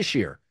pretty good this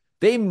year.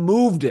 They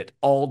moved it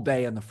all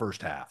day in the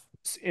first half.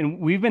 And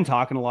we've been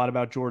talking a lot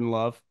about Jordan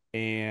Love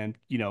and,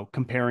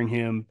 comparing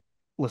him.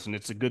 Listen,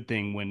 it's a good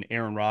thing when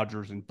Aaron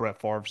Rodgers and Brett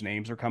Favre's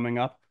names are coming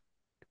up.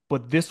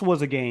 But this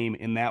was a game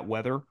in that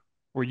weather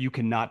where you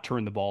cannot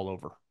turn the ball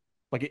over.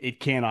 Like,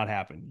 it cannot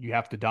happen. You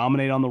have to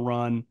dominate on the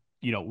run,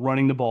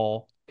 running the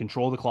ball,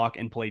 control the clock,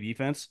 and play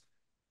defense.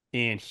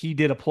 And he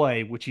did a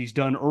play, which he's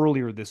done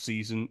earlier this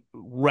season,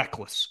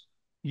 reckless.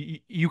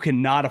 You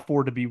cannot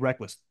afford to be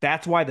reckless.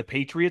 That's why the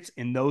Patriots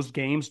in those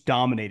games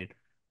dominated.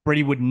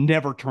 Brady would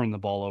never turn the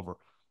ball over,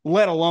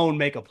 let alone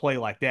make a play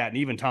like that. And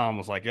even Tom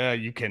was like,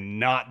 you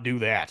cannot do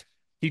that.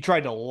 He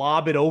tried to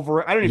lob it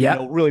over. I don't even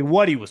know really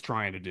what he was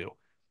trying to do.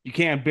 You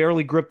can't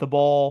barely grip the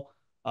ball.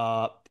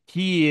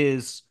 He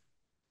is,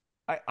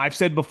 I've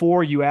said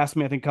before, you asked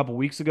me, I think a couple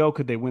weeks ago,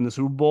 could they win the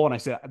Super Bowl? And I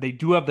said, they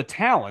do have the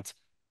talent,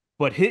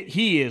 but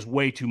he is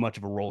way too much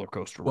of a roller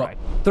coaster ride.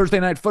 Thursday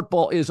Night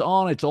Football is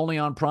on. It's only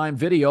on Prime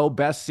Video.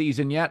 Best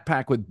season yet,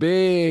 packed with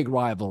big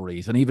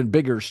rivalries and even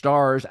bigger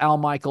stars. Al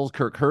Michaels,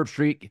 Kirk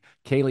Herbstreit,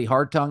 Kaylee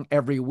Hartung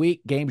every week.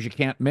 Games you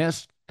can't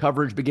miss.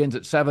 Coverage begins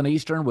at 7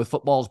 Eastern with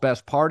football's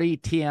best party.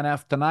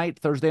 TNF tonight,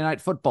 Thursday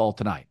Night Football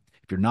tonight.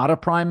 If you're not a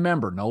Prime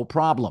member, no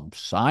problem.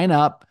 Sign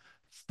up.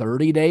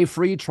 30-day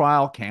free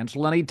trial.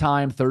 Cancel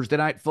anytime. Thursday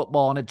Night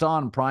Football, and it's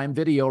on Prime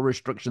Video.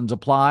 Restrictions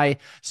apply.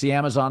 See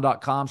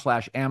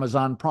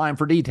Amazon.com/Amazon Prime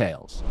for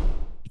details.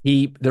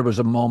 There was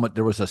a moment,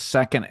 there was a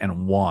 2nd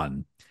and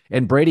 1,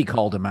 and Brady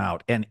called him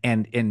out.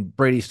 And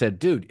Brady said,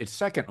 dude, it's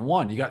 2nd and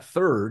 1. You got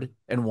 3rd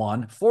and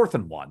 1, 4th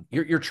and 1.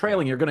 You're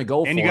trailing. You're going to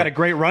go for it. And you got a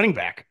great running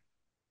back.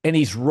 And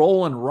he's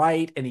rolling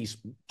right, and he's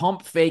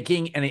pump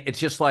faking, and it's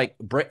just like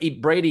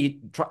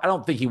Brady. I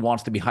don't think he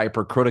wants to be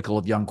hypercritical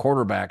of young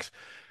quarterbacks,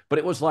 but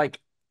it was like,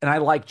 and I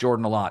like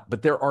Jordan a lot,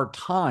 but there are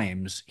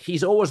times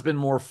he's always been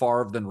more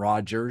Favre than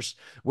Rodgers,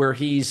 where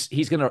he's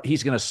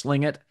gonna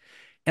sling it.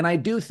 And I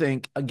do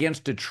think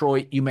against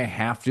Detroit, you may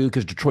have to,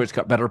 because Detroit's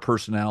got better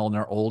personnel and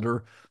they're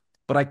older.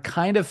 But I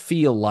kind of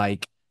feel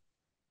like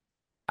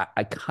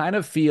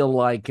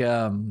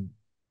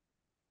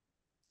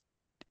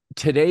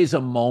today's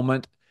a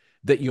moment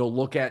that you'll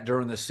look at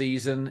during the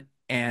season,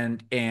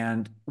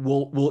 and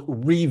we'll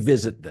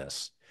revisit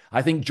this.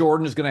 I think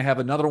Jordan is going to have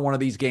another one of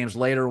these games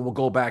later, and we'll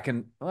go back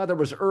and there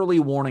was early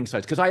warning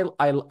signs, because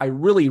I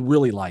really,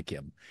 really like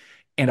him.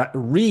 And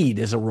Reed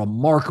is a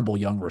remarkable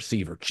young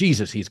receiver.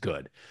 Jesus, he's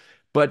good.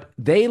 But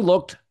they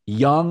looked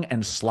young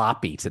and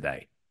sloppy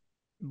today.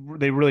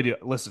 They really do.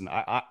 Listen,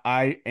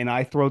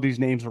 I throw these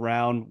names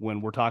around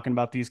when we're talking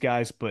about these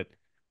guys, but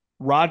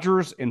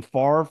Rodgers and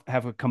Favre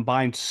have a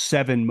combined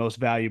 7 most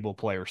valuable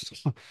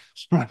players.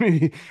 I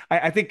mean,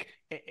 I think,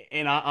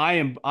 and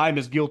I'm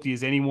as guilty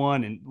as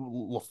anyone, and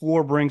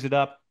LaFleur brings it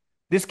up.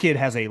 This kid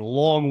has a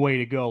long way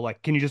to go.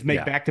 Like, can you just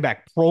make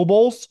back-to-back Pro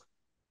Bowls?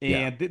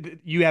 Yeah. And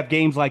you have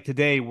games like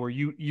today where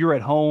you're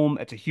at home.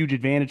 It's a huge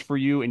advantage for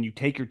you, and you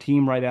take your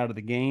team right out of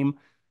the game.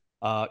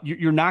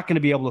 You're not going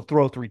to be able to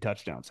throw 3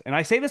 touchdowns. And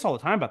I say this all the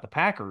time about the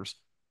Packers.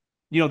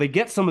 They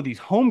get some of these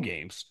home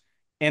games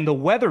and the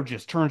weather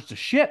just turns to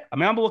shit. I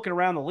mean, I'm looking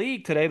around the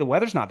league today. The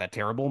weather's not that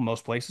terrible in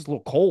most places, a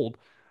little cold.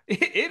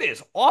 It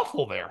is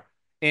awful there.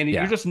 And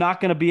you're Yeah. just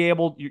not going to be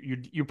able,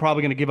 you're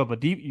probably going to give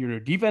up your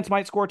defense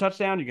might score a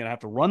touchdown. You're going to have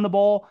to run the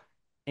ball.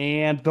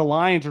 And the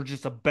Lions are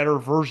just a better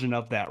version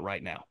of that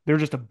right now. They're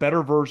just a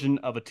better version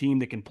of a team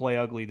that can play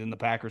ugly than the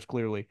Packers,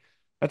 clearly.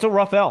 That's a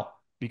rough L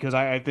because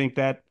I think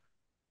that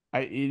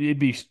it'd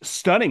be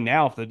stunning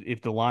now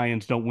if the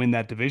Lions don't win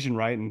that division,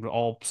 right, and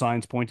all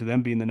signs point to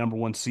them being the number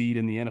 1 seed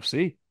in the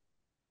NFC.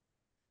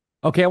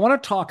 Okay, I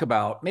want to talk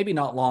about maybe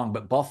not long,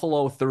 but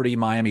Buffalo 30,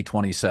 Miami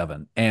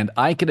 27. And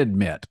I can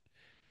admit,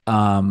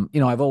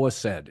 I've always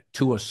said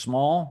Tua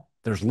small.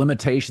 There's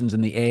limitations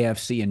in the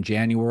AFC in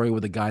January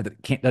with a guy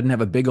that doesn't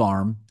have a big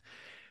arm.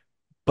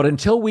 But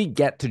until we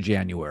get to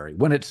January,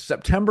 when it's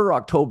September,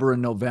 October,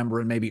 and November,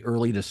 and maybe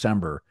early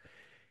December,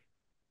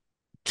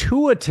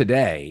 Tua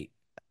today,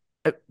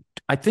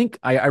 I think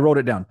I wrote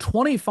it down,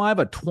 25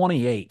 of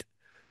 28,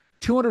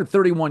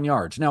 231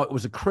 yards. Now, it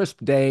was a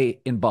crisp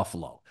day in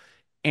Buffalo.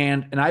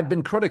 And I've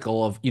been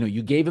critical of,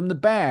 you gave him the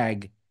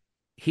bag.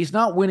 He's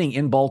not winning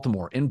in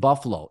Baltimore, in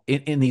Buffalo,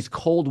 in these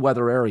cold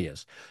weather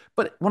areas.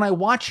 But when I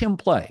watch him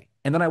play,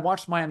 and then I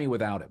watched Miami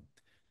without him,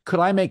 could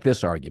I make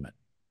this argument?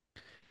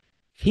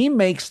 He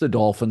makes the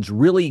Dolphins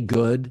really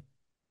good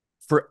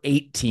for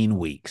 18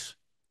 weeks,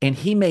 and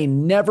he may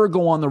never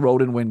go on the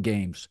road and win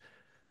games.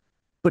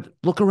 But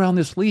look around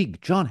this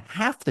league, John,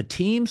 half the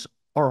teams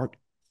are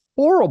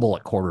horrible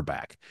at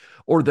quarterback.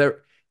 Or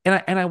they're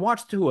and I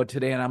watched Tua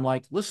today and I'm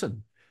like,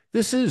 listen,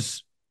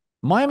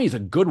 Miami's a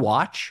good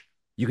watch.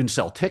 You can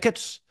sell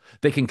tickets.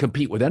 They can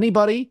compete with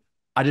anybody.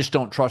 I just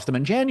don't trust them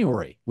in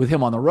January with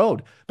him on the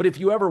road. But if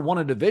you ever won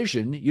a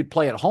division, you'd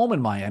play at home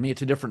in Miami.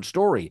 It's a different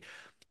story.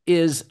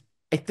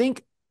 I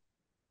think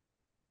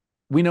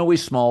we know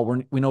he's small.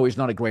 We know he's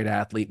not a great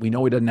athlete. We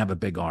know he doesn't have a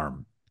big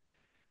arm.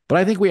 But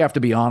I think we have to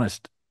be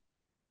honest.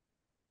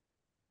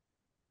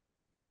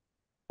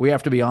 We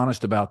have to be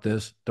honest about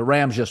this. The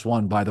Rams just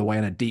won, by the way,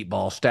 in a deep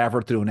ball.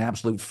 Stafford threw an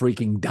absolute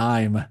freaking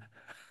dime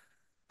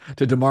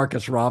to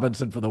Demarcus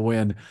Robinson for the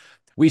win.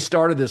 We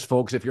started this,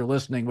 folks, if you're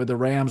listening, with the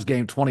Rams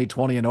game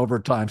 2020 in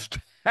overtime.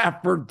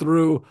 Stafford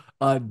threw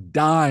a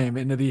dime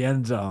into the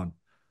end zone.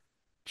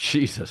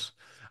 Jesus.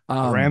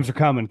 The Rams are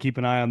coming. Keep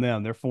an eye on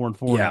them. They're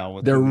 4-4 Yeah,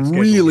 now. they're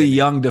really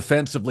young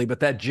defensively,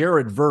 but that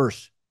Jared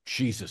Verse,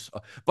 Jesus.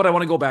 But I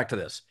want to go back to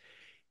this,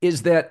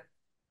 is that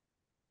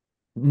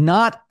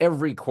not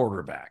every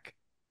quarterback,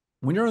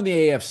 when you're in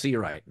the AFC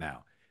right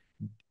now,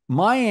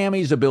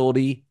 Miami's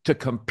ability to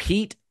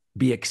compete,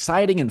 be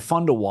exciting and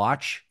fun to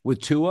watch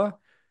with Tua,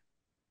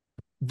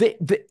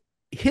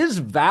 his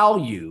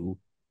value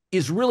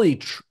is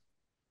really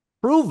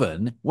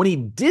proven when he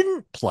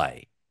didn't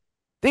play.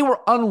 They were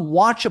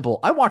unwatchable.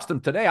 I watched them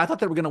today. I thought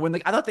they were going to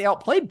win. I thought they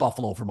outplayed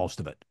Buffalo for most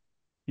of it.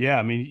 Yeah,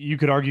 I mean, you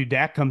could argue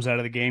Dak comes out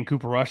of the game.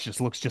 Cooper Rush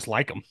just looks just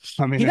like him.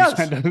 I mean, He does.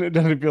 It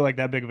doesn't feel like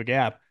that big of a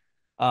gap.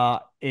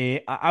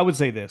 I would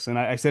say this, and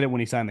I said it when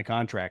he signed the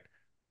contract.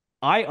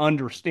 I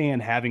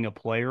understand having a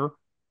player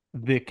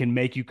that can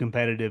make you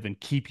competitive and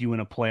keep you in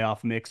a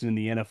playoff mix in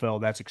the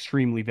NFL. That's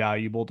extremely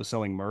valuable to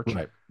selling merch.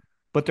 Right.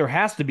 But there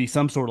has to be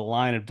some sort of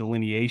line of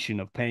delineation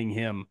of paying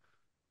him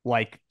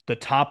like the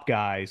top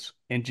guys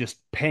and just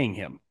paying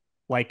him.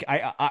 Like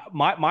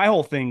my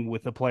whole thing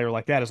with a player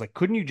like that is like,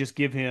 couldn't you just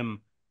give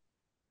him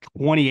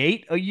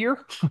 28 a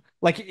year?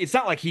 Like, it's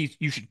not like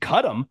you should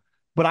cut him,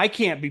 but I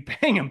can't be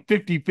paying him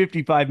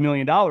 $50-55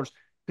 million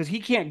because he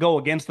can't go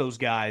against those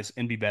guys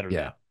and be better than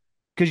them.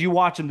 Because you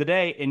watch him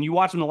today and you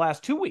watch him the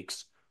last 2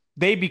 weeks,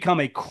 they become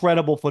a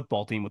credible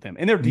football team with him.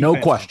 And their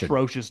defense is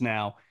atrocious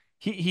now.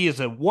 He is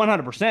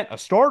 100% a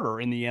starter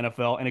in the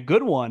NFL and a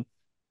good one.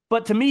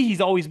 But to me, he's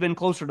always been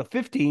closer to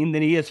 15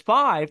 than he is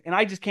 5. And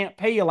I just can't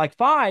pay you like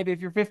 5 if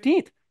you're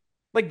 15th.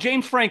 Like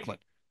James Franklin.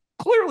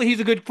 Clearly, he's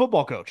a good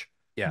football coach.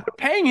 Yeah. But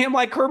paying him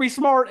like Kirby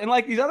Smart and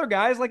like these other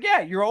guys, like,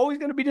 yeah, you're always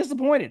going to be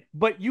disappointed.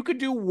 But you could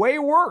do way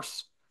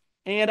worse.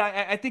 And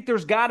I think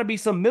there's got to be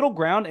some middle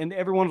ground. And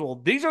everyone's, well,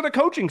 these are the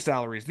coaching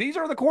salaries. These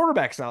are the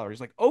quarterback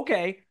salaries. Like,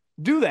 okay,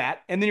 do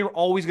that. And then you're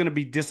always going to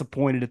be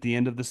disappointed at the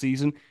end of the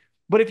season.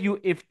 But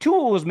if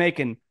Tua was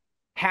making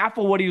half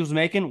of what he was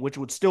making, which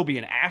would still be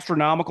an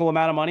astronomical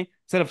amount of money,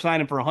 instead of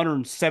signing for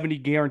 170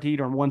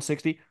 guaranteed or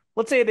 160,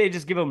 let's say they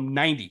just give him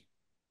 90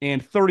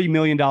 and $30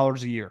 million a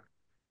year.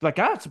 Like,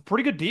 it's a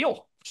pretty good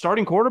deal.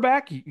 Starting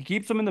quarterback, he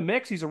keeps him in the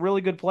mix. He's a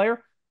really good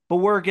player. But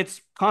where it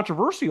gets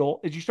controversial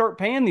is you start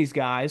paying these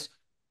guys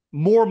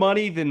more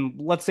money than,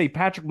 let's say,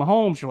 Patrick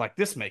Mahomes. You're like,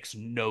 this makes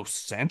no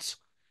sense.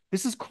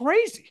 This is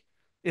crazy.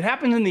 It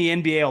happens in the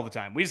NBA all the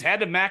time. We just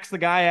had to max the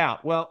guy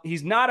out. Well,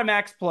 he's not a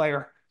max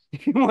player.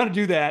 If you want to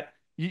do that,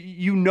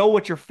 you know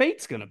what your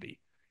fate's going to be.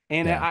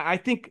 And yeah. I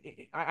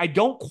think I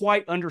don't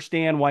quite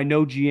understand why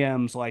no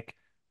GMs like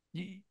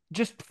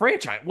just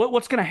franchise.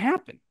 What's going to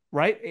happen,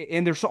 right?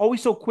 And they're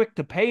always so quick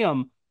to pay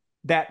them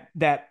that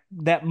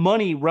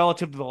money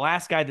relative to the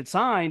last guy that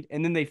signed,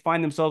 and then they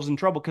find themselves in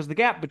trouble because the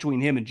gap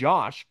between him and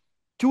Josh,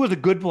 Tua is a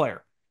good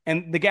player,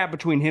 and the gap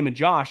between him and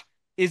Josh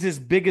is as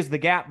big as the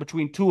gap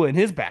between Tua and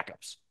his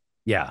backups.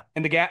 Yeah.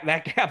 And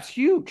that gap's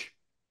huge.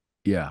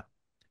 Yeah.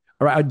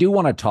 All right. I do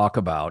want to talk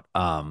about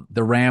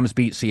the Rams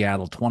beat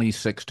Seattle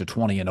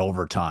 26-20 in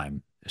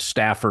overtime.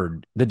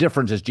 Stafford, the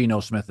difference is Geno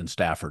Smith and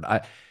Stafford.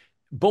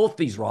 Both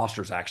these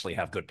rosters actually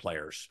have good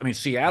players. I mean,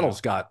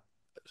 Seattle's got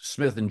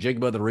Smith and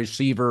Jigba, the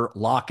receiver,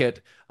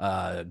 Lockett,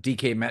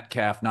 DK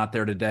Metcalf, not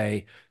there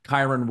today.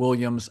 Kyron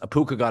Williams,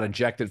 Apuka got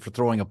ejected for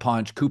throwing a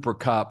punch. Cooper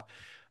Kupp.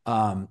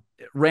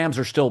 Rams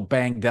are still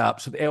banged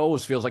up, so it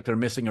always feels like they're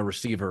missing a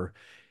receiver.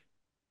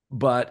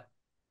 But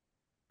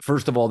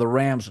first of all, the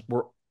Rams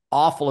were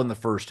awful in the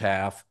first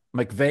half.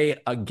 McVay,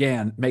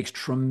 again, makes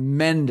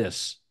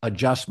tremendous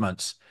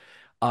adjustments.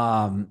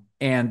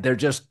 And they're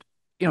just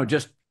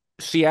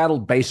Seattle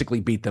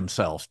basically beat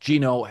themselves.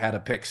 Geno had a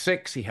pick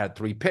six. He had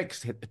 3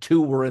 picks.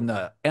 2 were in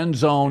the end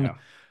zone.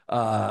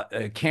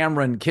 Yeah.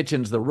 Cameron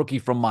Kitchens, the rookie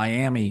from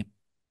Miami,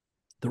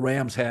 the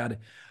Rams had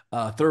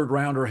a third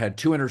rounder, had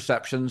 2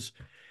 interceptions.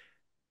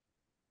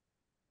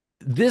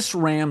 This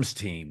Rams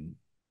team,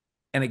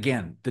 and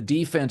again, the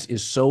defense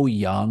is so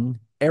young.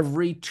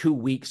 Every 2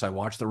 weeks, I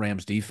watch the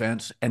Rams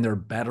defense, and they're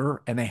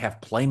better, and they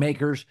have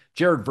playmakers.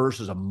 Jared Verse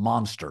is a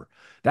monster.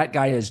 That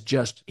guy is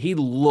he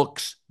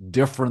looks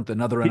different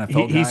than other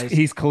NFL guys.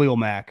 He's Khalil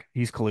Mack.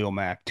 He's Khalil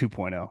Mack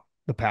 2.0.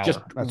 The power. Just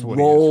That's what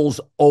rolls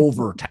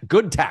over.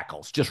 Good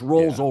tackles. Just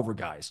rolls over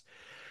guys.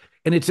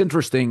 And it's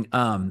interesting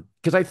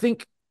because I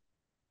think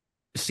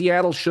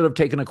Seattle should have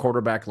taken a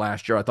quarterback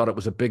last year. I thought it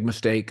was a big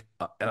mistake.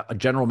 A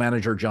general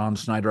manager, John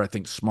Snyder, I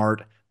think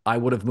smart. I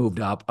would have moved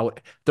up.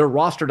 Their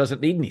roster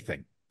doesn't need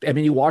anything. I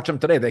mean, you watch them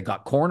today. They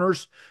got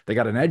corners. They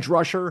got an edge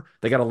rusher.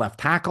 They got a left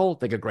tackle.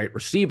 They got great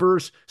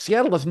receivers.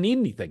 Seattle doesn't need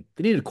anything.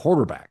 They need a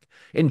quarterback.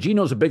 And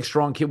Geno's a big,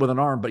 strong kid with an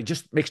arm, but he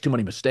just makes too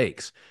many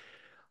mistakes.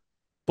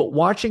 But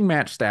watching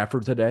Matt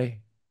Stafford today,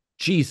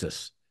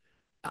 Jesus,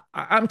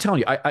 I'm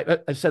telling you,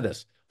 I said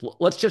this.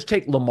 Let's just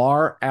take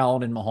Lamar,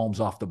 Allen, and Mahomes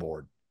off the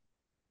board.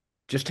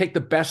 Just take the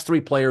best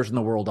 3 players in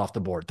the world off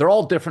the board. They're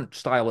all different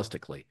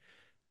stylistically.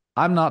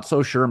 I'm not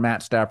so sure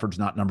Matt Stafford's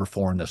not number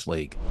 4 in this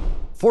league.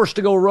 Forced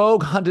to go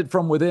rogue, hunted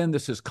from within.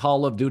 This is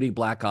Call of Duty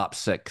Black Ops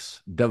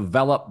 6.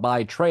 Developed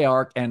by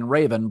Treyarch and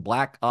Raven,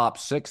 Black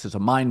Ops 6 is a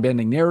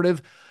mind-bending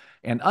narrative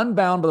and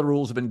unbound by the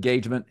rules of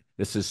engagement.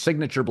 This is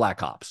signature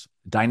Black Ops.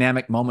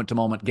 Dynamic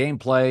moment-to-moment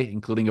gameplay,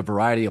 including a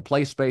variety of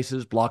play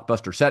spaces,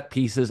 blockbuster set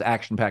pieces,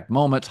 action-packed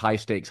moments,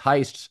 high-stakes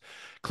heists,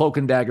 cloak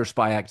and dagger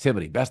spy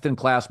activity.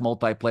 Best-in-class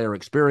multiplayer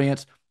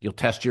experience. You'll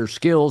test your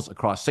skills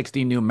across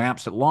 16 new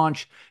maps at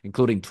launch,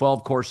 including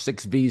 12-course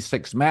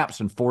 6v6 maps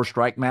and 4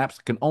 strike maps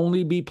that can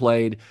only be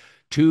played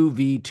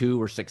 2v2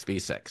 or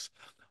 6v6.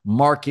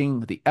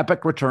 Marking the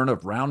epic return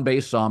of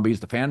round-based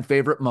zombies, the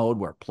fan-favorite mode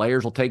where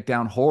players will take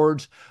down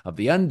hordes of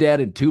the undead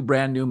in 2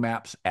 brand new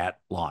maps at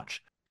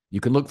launch. You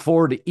can look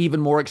forward to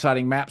even more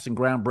exciting maps and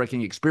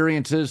groundbreaking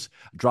experiences,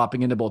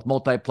 dropping into both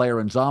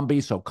multiplayer and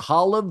zombies. So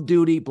Call of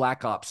Duty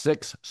Black Ops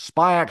 6,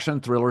 spy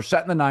action thriller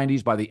set in the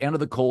 90s by the end of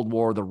the Cold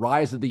War, the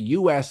rise of the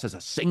U.S. as a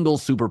single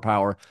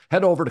superpower.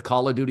 Head over to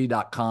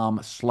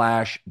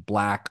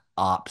callofduty.com/Black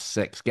Ops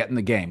 6. Get in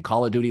the game.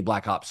 Call of Duty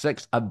Black Ops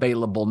 6,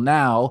 available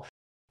now.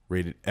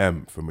 Rated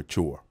M for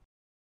mature.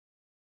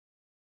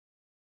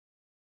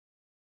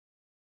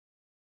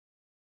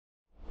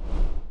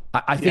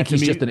 I think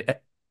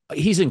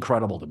he's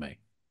incredible to me.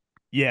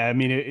 Yeah, I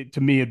mean,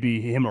 to me, it'd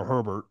be him or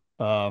Herbert.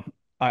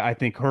 I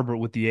think Herbert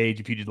with the age,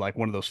 if you did like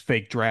one of those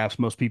fake drafts,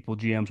 most people,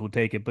 GMs, would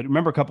take it. But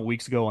remember a couple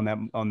weeks ago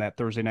on that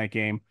Thursday night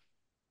game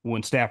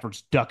when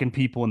Stafford's ducking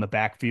people in the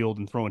backfield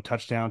and throwing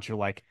touchdowns, you're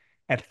like,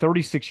 at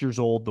 36 years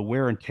old, the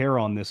wear and tear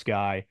on this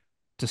guy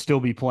to still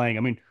be playing. I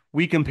mean,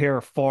 we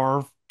compare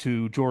Favre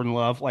to Jordan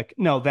Love. Like,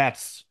 no,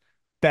 that's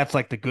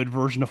like the good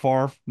version of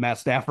Favre, Matt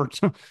Stafford,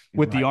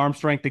 with the arm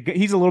strength.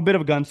 He's a little bit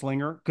of a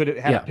gunslinger. Could have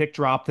had a pick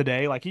drop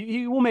today. Like,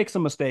 he will make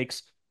some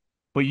mistakes,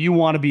 but you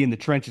want to be in the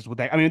trenches with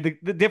that. I mean,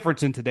 the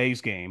difference in today's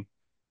game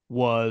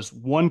was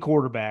one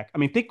quarterback. I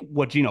mean, think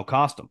what Geno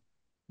cost him.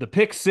 The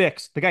pick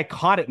six, the guy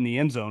caught it in the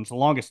end zone. It's the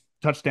longest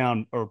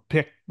touchdown or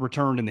pick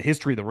returned in the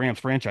history of the Rams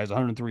franchise,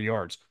 103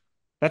 yards.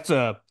 That's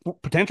a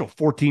potential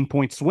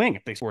 14-point swing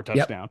if they score a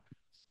touchdown. Yep.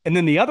 And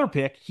then the other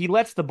pick, he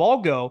lets the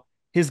ball go.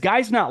 His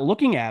guy's not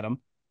looking at him.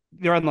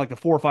 They're on like the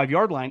 4 or 5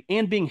 yard line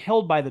and being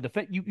held by the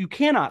defense. You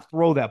cannot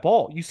throw that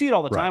ball. You see it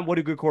all the time. What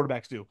do good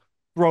quarterbacks do?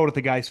 Throw it at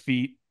the guy's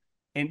feet.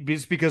 And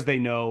just because they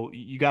know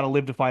you got to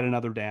live to fight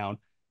another down.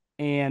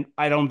 And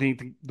I don't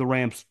think the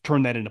Rams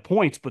turn that into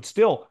points, but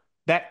still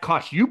that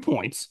costs you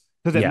points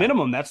because at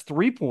minimum that's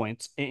 3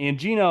 points. And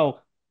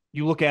Geno,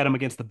 you look at him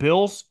against the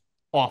Bills,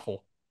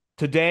 awful.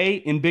 Today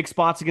in big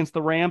spots against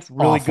the Rams,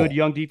 really good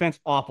young defense,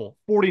 awful.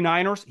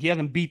 49ers, he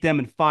hasn't beat them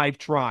in 5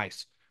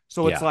 tries.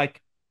 So it's like,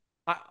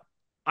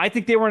 I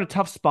think they were in a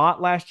tough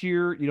spot last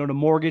year, to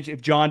mortgage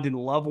if John didn't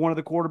love one of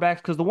the quarterbacks.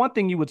 Because the one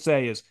thing you would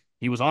say is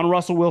he was on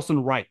Russell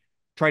Wilson, right.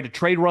 Tried to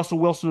trade Russell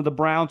Wilson to the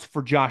Browns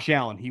for Josh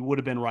Allen. He would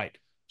have been right.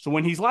 So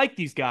when he's like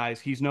these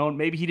guys, he's known,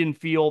 maybe he didn't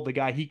feel the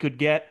guy he could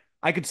get.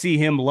 I could see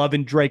him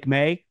loving Drake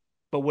May,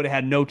 but would have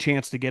had no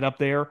chance to get up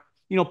there.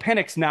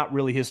 Penix's not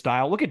really his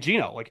style. Look at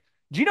Geno. Like,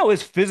 Geno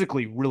is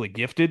physically really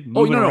gifted,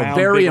 Oh, moving no, around,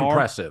 very big arm.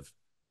 impressive.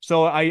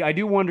 So I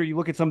do wonder, you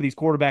look at some of these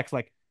quarterbacks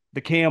like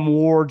the Cam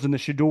Wards and the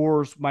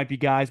Shadors might be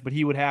guys, but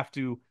he would have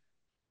to,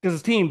 because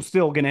his team's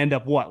still going to end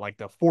up like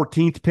the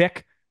 14th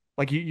pick?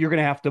 Like you're going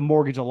to have to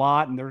mortgage a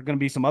lot, and there are going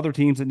to be some other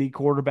teams that need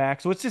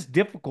quarterbacks. So it's just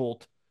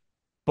difficult,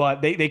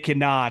 but they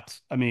cannot.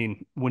 I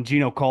mean, when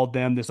Geno called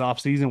them this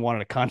offseason,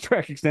 wanted a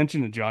contract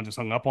extension, and John just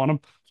hung up on him,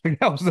 like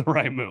that was the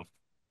right move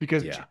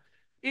because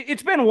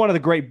it's been one of the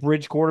great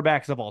bridge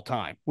quarterbacks of all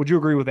time. Would you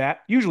agree with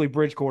that? Usually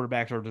bridge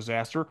quarterbacks are a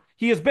disaster.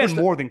 He has been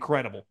more than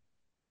credible.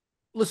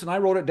 Listen, I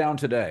wrote it down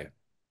today.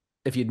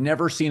 If you'd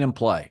never seen him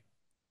play,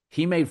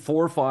 he made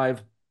 4 or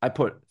 5. I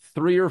put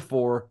 3 or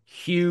 4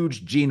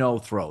 huge Geno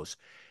throws.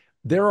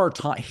 There are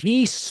times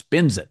he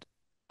spins it.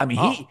 I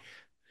mean,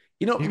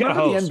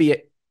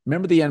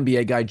 remember the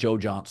NBA guy, Joe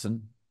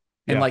Johnson?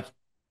 And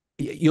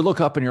you look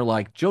up and you're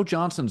like, Joe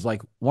Johnson's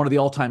like one of the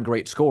all-time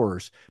great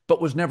scorers,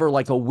 but was never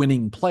like a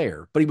winning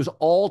player, but he was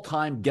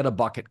all-time get a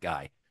bucket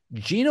guy.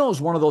 Geno's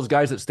one of those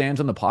guys that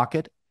stands in the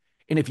pocket.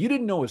 And if you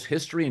didn't know his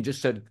history and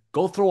just said,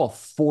 go throw a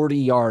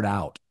 40-yard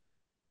out,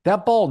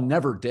 that ball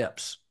never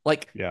dips.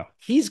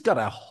 He's got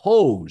a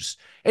hose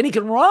and he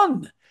can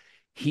run.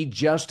 He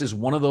just is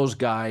one of those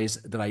guys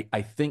that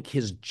I think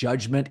his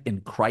judgment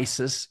in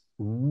crisis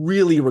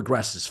really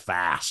regresses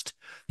fast.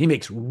 He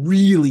makes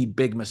really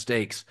big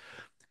mistakes.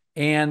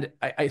 And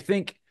I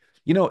think,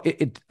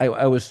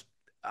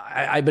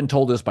 I've been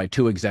told this by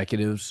 2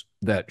 executives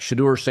that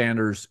Shedeur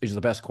Sanders is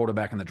the best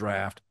quarterback in the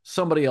draft.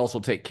 Somebody else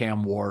will take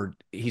Cam Ward.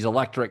 He's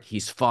electric.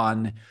 He's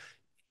fun.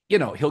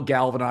 He'll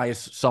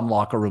galvanize some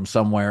locker room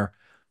somewhere.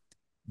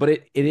 But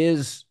it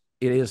is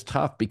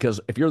tough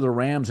because if you're the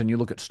Rams and you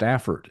look at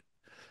Stafford,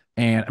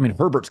 and I mean,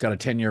 Herbert's got a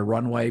 10-year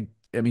runway.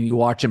 I mean, you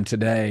watch him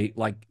today,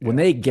 when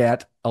they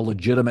get a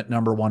legitimate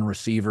number 1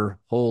 receiver,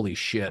 holy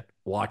shit,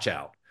 watch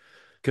out.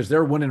 Because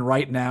they're winning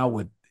right now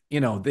with,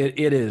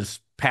 it is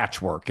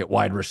patchwork at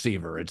wide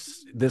receiver.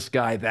 It's this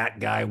guy, that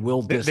guy,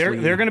 Will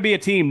Disley. They're going to be a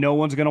team no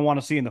one's going to want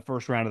to see in the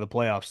first round of the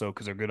playoffs, though,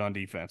 because they're good on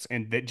defense.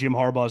 And that Jim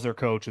Harbaugh's their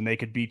coach, and they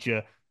could beat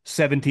you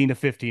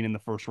 17-15 in the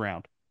first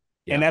round.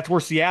 Yeah. And that's where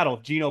Seattle,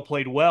 if Geno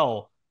played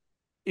well,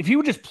 if he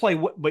would just play,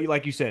 but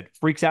like you said,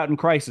 freaks out in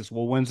crisis.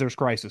 Well, when's there's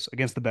crisis?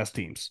 Against the best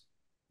teams.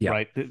 Yeah.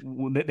 Right?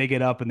 They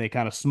get up and they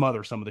kind of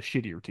smother some of the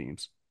shittier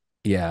teams.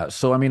 Yeah.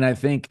 So, I mean, I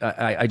think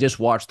I just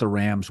watched the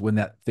Rams win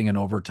that thing in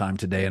overtime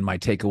today, and my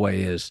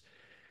takeaway is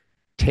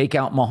take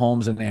out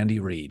Mahomes and Andy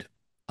Reid.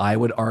 I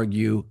would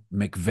argue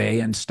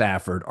McVay and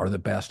Stafford are the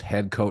best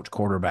head coach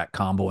quarterback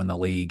combo in the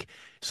league.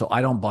 So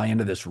I don't buy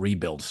into this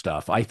rebuild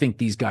stuff. I think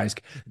these guys,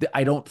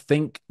 I don't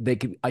think they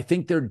could, I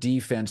think their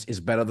defense is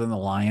better than the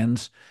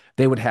Lions.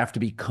 They would have to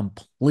be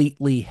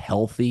completely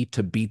healthy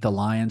to beat the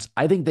Lions.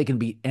 I think they can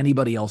beat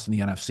anybody else in the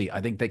NFC.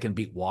 I think they can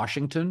beat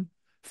Washington,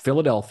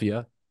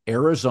 Philadelphia,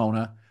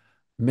 Arizona,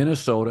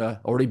 Minnesota,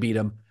 already beat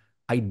them.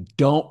 I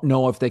don't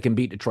know if they can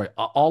beat Detroit.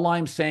 All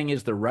I'm saying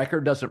is the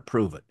record doesn't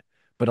prove it.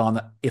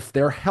 But if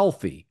they're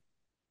healthy,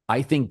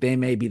 I think they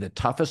may be the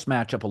toughest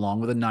matchup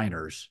along with the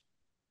Niners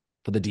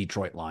for the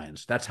Detroit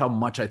Lions. That's how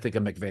much I think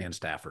of McVay and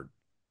Stafford.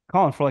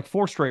 Colin, for like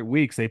 4 straight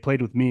weeks, they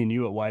played with me and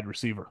you at wide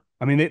receiver.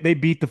 I mean, they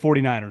beat the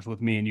 49ers with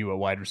me and you at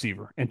wide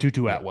receiver and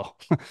Tutu Atwell.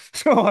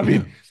 So, I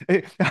mean,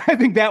 I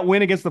think that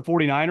win against the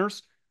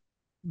 49ers,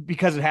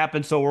 because it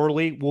happened so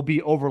early, will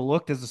be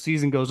overlooked as the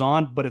season goes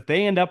on. But if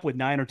they end up with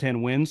 9 or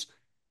 10 wins,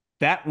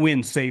 that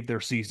win saved their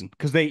season,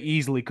 because they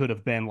easily could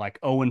have been like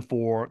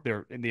 0-4.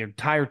 Their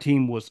entire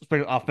team was,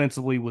 especially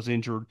offensively, was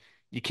injured.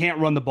 You can't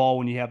run the ball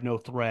when you have no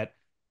threat.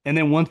 And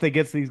then once they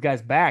get these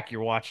guys back,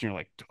 you're watching, you're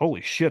like,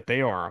 holy shit, they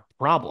are a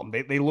problem.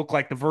 They look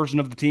like the version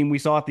of the team we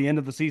saw at the end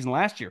of the season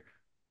last year.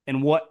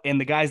 And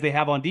the guys they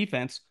have on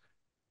defense,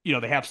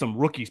 they have some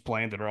rookies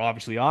playing that are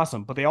obviously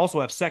awesome, but they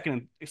also have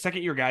second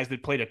year guys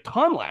that played a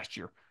ton last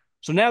year.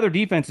 So now their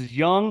defense is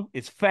young,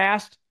 it's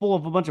fast, full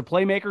of a bunch of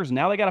playmakers, and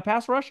now they got a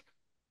pass rush.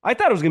 I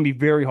thought it was going to be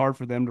very hard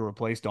for them to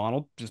replace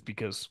Donald, just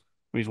because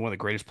he's one of the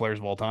greatest players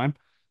of all time.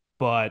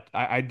 But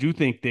I do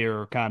think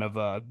they're kind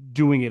of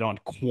doing it on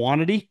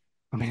quantity.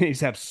 I mean, they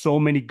just have so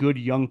many good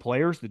young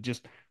players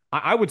that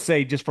I would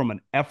say, just from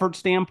an effort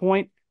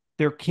standpoint,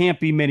 there can't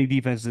be many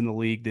defenses in the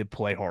league that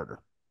play harder.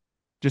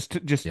 Just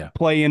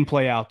play in,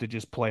 play out, to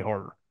just play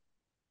harder.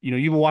 You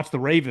even watch the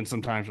Ravens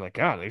sometimes, you're like,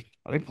 God,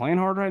 are they playing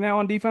hard right now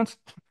on defense?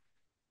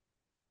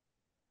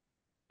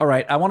 All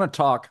right, I want to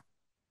talk.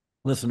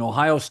 Listen,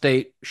 Ohio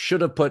State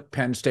should have put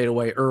Penn State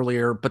away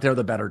earlier, but they're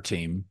the better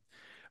team.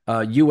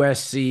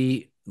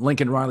 USC,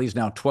 Lincoln Riley's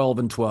now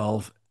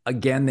 12-12.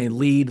 Again, they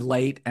lead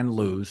late and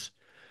lose.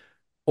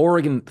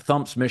 Oregon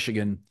thumps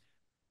Michigan.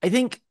 I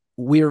think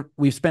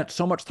we've spent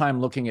so much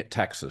time looking at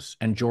Texas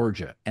and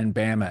Georgia and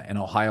Bama and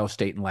Ohio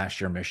State and last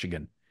year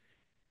Michigan.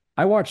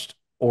 I watched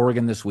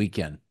Oregon this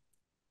weekend.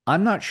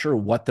 I'm not sure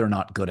what they're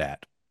not good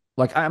at.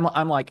 Like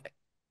I'm like,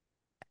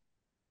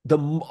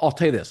 I'll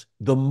tell you this,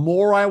 the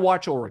more I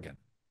watch Oregon,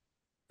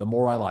 the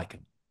more I like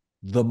them.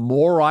 The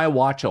more I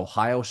watch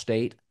Ohio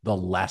State, the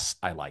less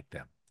I like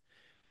them.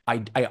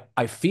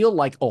 I feel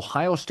like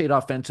Ohio State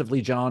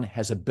offensively, John,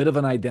 has a bit of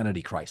an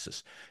identity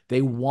crisis.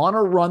 They want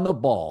to run the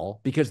ball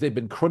because they've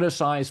been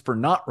criticized for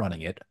not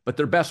running it, but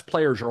their best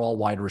players are all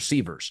wide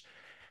receivers.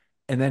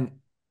 And then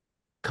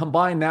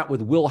combine that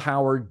with Will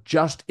Howard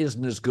just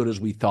isn't as good as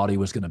we thought he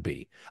was going to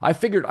be. I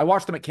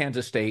watched him at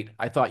Kansas State.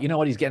 I thought, you know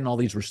what? He's getting all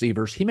these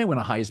receivers. He may win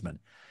a Heisman.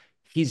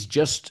 He's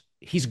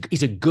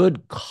a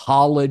good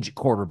college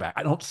quarterback.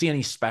 I don't see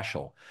any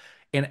special.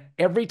 And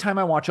every time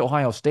I watch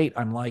Ohio State,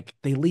 I'm like,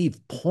 they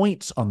leave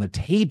points on the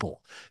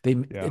table.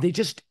 It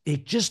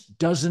just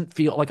doesn't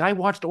feel like I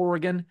watched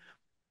Oregon.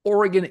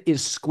 Oregon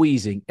is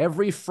squeezing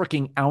every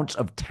freaking ounce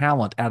of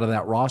talent out of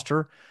that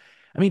roster.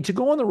 I mean, to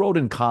go on the road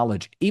in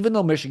college, even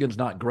though Michigan's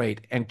not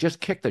great, and just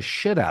kick the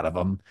shit out of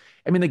them.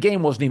 I mean, the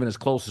game wasn't even as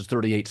close as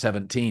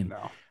 38-17.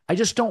 No. I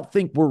just don't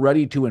think we're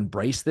ready to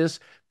embrace this.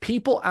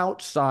 People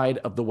outside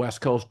of the West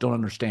Coast don't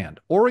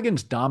understand.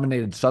 Oregon's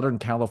dominated Southern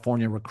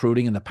California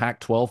recruiting in the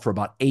Pac-12 for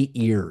about 8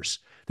 years.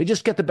 They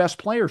just get the best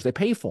players. They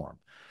pay for them.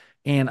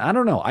 And I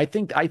don't know. I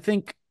think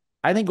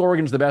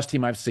Oregon's the best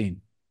team I've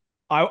seen.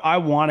 I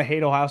want to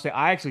hate Ohio State.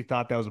 I actually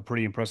thought that was a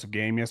pretty impressive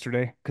game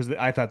yesterday because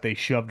I thought they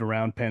shoved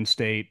around Penn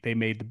State. They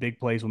made the big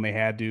plays when they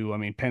had to. I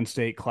mean, Penn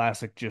State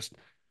classic just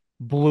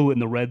blew it in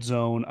the red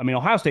zone. I mean,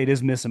 Ohio State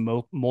is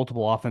missing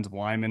multiple offensive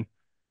linemen.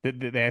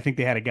 I think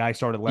they had a guy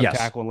start at left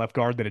tackle and left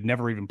guard that had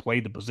never even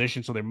played the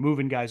position, so they're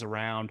moving guys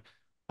around.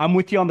 I'm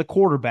with you on the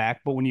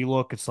quarterback, but when you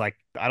look, it's like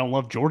I don't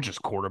love Georgia's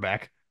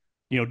quarterback.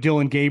 You know,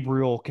 Dylan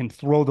Gabriel can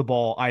throw the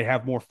ball. I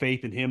have more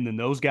faith in him than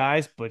those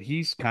guys, but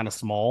he's kind of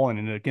small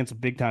and against a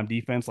big-time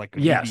defense, like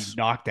could he be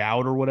knocked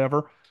out or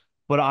whatever?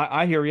 But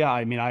I hear you.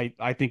 I mean,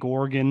 I think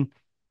Oregon,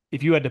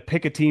 if you had to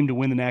pick a team to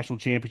win the national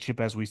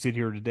championship as we sit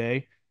here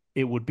today,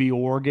 it would be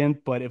Oregon.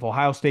 But if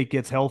Ohio State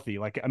gets healthy,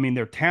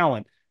 their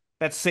talent,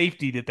 that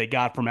safety that they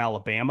got from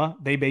Alabama,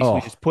 they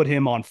basically just put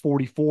him on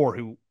 44,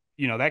 who,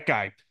 that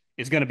guy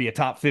is going to be a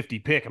top 50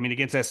 pick. I mean,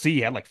 against SC, he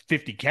had like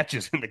 50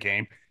 catches in the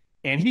game.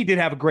 And he did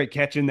have a great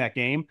catch in that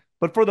game.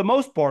 But for the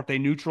most part, they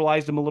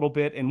neutralized him a little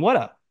bit. And what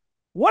a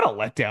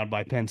letdown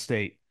by Penn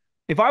State.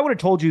 If I would have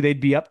told you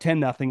they'd be up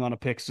 10-0 on a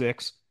pick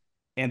six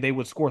and they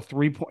would score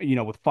 3 points,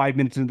 with 5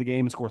 minutes into the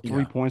game and score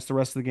 3 points the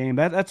rest of the game,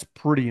 that's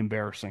pretty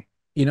embarrassing.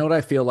 You know what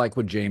I feel like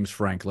with James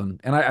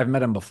Franklin? And I've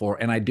met him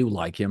before, and I do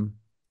like him.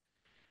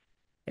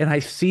 And I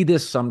see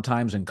this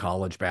sometimes in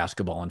college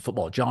basketball and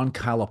football. John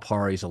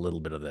Calipari's a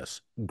little bit of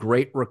this.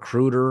 Great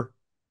recruiter,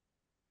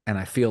 and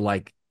I feel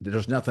like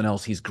there's nothing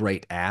else he's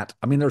great at.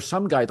 I mean, there's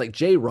some guys like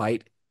Jay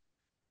Wright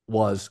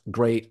was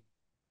great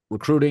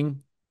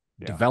recruiting,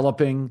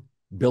 developing,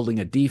 building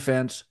a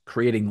defense,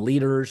 creating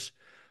leaders,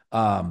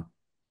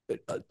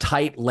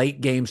 tight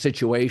late game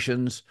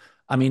situations.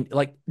 I mean,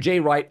 like Jay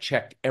Wright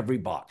checked every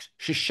box.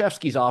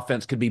 Krzyzewski's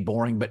offense could be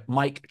boring, but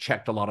Mike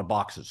checked a lot of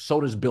boxes.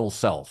 So does Bill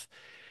Self.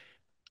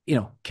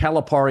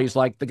 Calipari's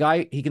like the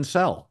guy he can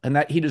sell, and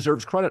that he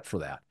deserves credit for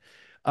that.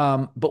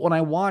 But when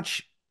I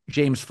watch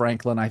James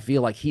Franklin, I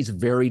feel like he's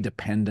very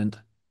dependent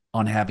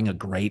on having a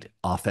great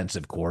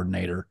offensive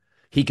coordinator.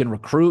 He can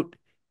recruit.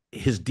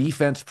 His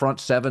defense front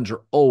sevens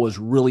are always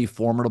really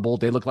formidable.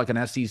 They look like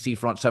an SEC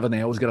front seven.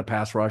 They always get a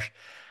pass rush.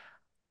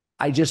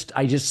 I just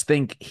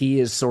think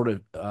he is sort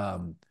of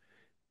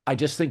I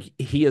just think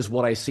he is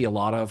what I see a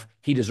lot of.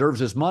 He deserves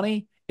his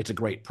money. It's a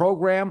great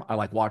program. I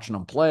like watching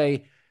him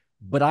play,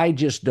 but I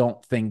just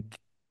don't think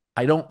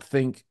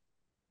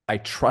I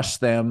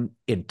trust them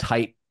in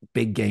tight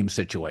big game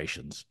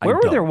situations. Where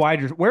were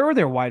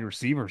their wide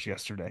receivers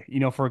yesterday?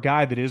 For a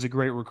guy that is a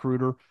great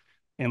recruiter,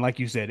 and like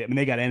you said, I mean,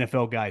 they got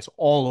NFL guys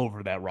all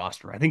over that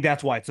roster. I think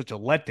that's why it's such a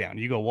letdown.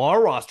 You go, well,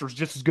 our roster is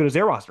just as good as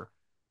their roster.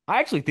 I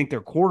actually think their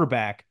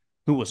quarterback,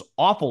 who was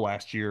awful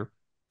last year,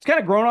 it's kind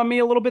of grown on me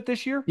a little bit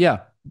this year.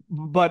 Yeah,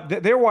 but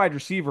their wide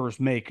receivers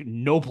make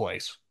no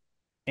plays,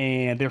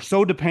 and they're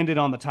so dependent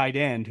on the tight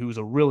end, who's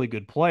a really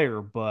good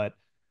player, but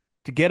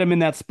to get them in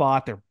that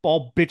spot, they're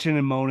all bitching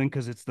and moaning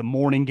because it's the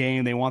morning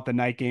game. They want the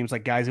night games.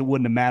 Like, guys, it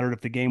wouldn't have mattered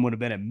if the game would have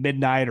been at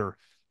midnight or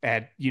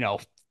at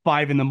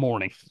 5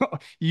 a.m.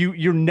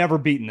 You're never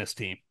beating this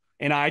team.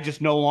 And I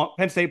just know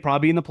Penn State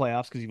probably in the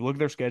playoffs because if you look at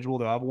their schedule,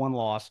 they'll have one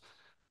loss.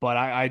 But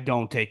I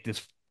don't take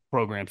this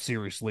program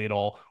seriously at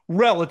all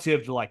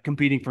relative to like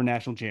competing for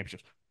national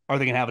championships. Are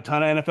they going to have a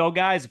ton of NFL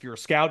guys? If you're a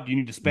scout, do you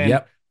need to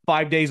spend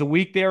 5 days a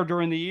week there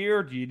during the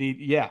year? Do you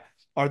need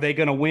Are they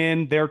going to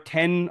win their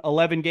 10,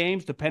 11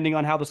 games, depending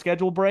on how the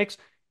schedule breaks?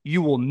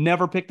 You will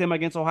never pick them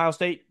against Ohio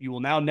State. You will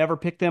now never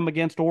pick them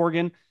against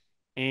Oregon.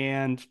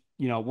 And,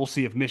 we'll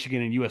see if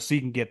Michigan and USC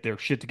can get their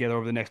shit together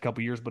over the next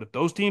couple of years. But if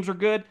those teams are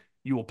good,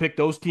 you will pick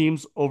those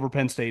teams over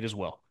Penn State as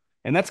well.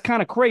 And that's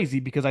kind of crazy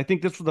because I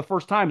think this was the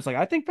first time. It's like,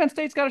 I think Penn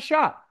State's got a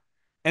shot.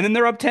 And then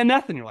they're up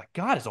 10-0. You're like,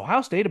 God, is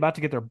Ohio State about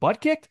to get their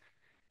butt kicked?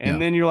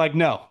 And then you're like,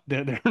 no,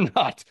 they're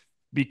not.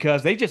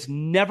 Because they just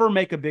never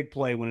make a big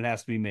play when it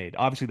has to be made.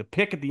 Obviously, the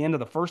pick at the end of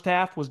the first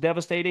half was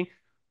devastating.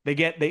 They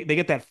get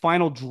that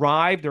final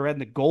drive. They're at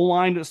the goal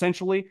line,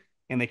 essentially,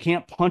 and they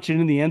can't punch it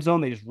in the end zone.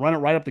 They just run it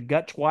right up the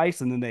gut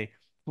twice, and then they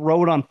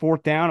throw it on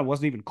fourth down. It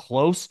wasn't even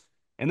close.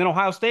 And then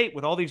Ohio State,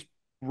 with all these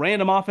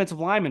random offensive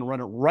linemen,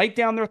 run it right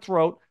down their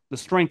throat, the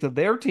strength of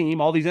their team,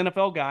 all these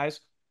NFL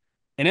guys,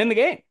 and end the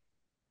game.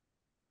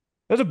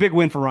 That's a big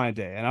win for Ryan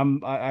Day,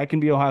 and I can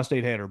be Ohio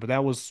State hater, but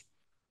that was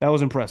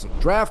impressive.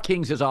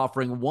 DraftKings is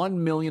offering $1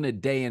 million a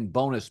day in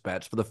bonus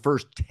bets for the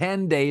first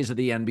 10 days of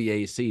the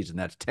NBA season.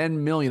 That's $10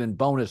 million in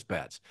bonus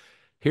bets.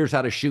 Here's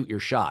how to shoot your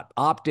shot.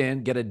 Opt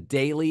in, get a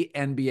daily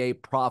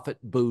NBA profit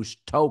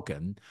boost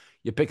token.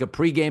 You pick a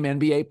pregame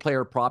NBA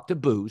player prop to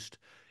boost.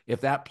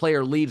 If that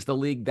player leads the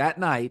league that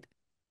night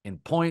in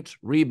points,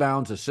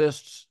 rebounds,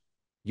 assists,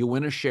 you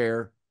win a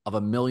share of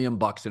 $1 million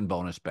in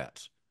bonus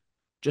bets.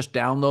 Just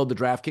download the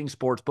DraftKings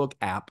Sportsbook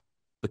app.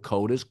 The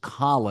code is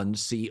Colin,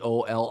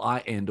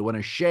 C-O-L-I-N, to win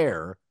a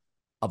share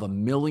of $1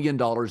 million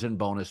in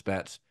bonus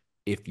bets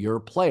if your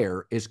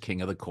player is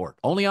king of the court.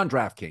 Only on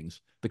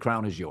DraftKings. The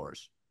crown is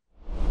yours.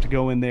 To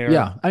go in there.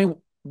 Yeah. I mean,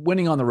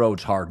 winning on the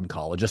road's hard in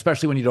college,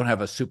 especially when you don't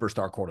have a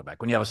superstar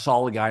quarterback. When you have a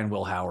solid guy in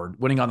Will Howard,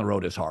 winning on the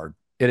road is hard.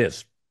 It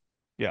is.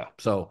 Yeah.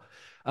 So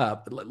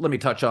let me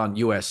touch on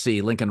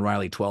USC. Lincoln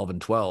Riley,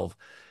 12-12.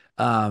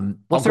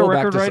 What's their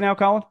record right now,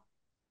 Colin?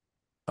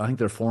 I think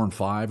they're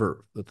 4-5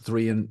 or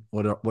 3 and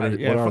what are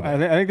they? I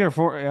think they're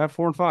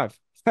 4-5.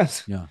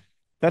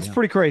 That's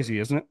pretty crazy,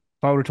 isn't it?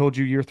 If I would have told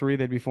you year 3,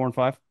 they'd be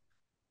 4-5.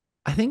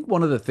 I think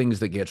one of the things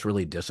that gets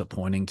really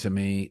disappointing to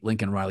me,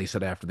 Lincoln Riley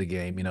said after the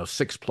game,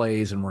 6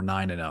 plays and we're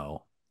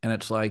 9-0. And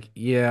it's like,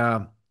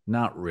 yeah,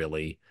 not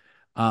really.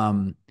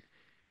 I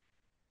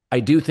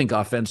do think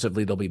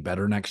offensively they'll be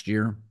better next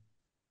year.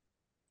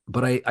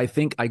 But I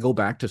think I go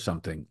back to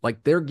something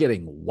like they're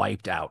getting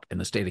wiped out in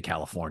the state of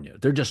California.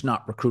 They're just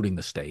not recruiting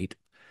the state.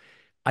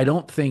 I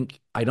don't think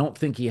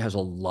he has a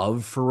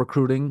love for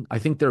recruiting. I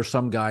think there are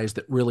some guys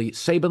that really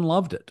Saban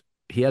loved it.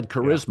 He had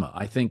charisma.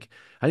 Yeah.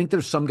 I think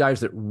there's some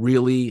guys that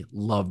really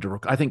love to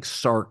recruit. I think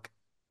Sark,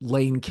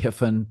 Lane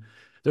Kiffin,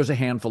 there's a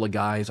handful of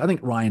guys. I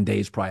think Ryan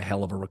Day's probably a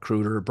hell of a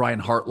recruiter.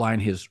 Brian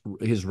Hartline,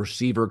 his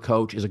receiver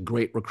coach, is a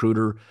great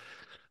recruiter.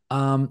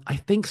 I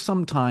think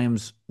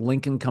sometimes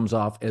Lincoln comes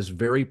off as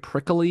very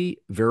prickly,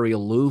 very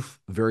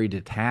aloof, very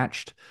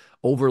detached,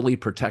 overly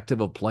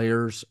protective of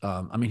players.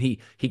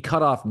 He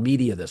cut off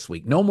media this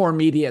week. No more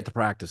media at the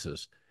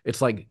practices.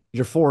 It's like,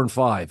 you're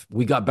 4-5.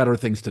 We got better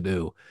things to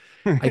do.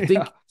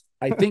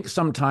 I think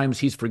sometimes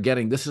he's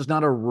forgetting this is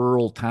not a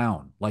rural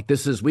town. Like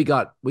we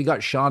got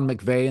Sean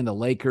McVay and the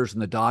Lakers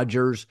and the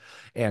Dodgers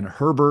and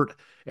Herbert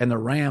and the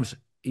Rams.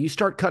 You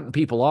start cutting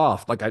people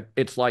off.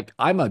 It's like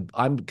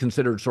I'm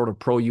considered sort of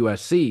pro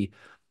USC,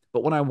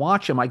 but when I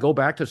watch them, I go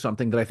back to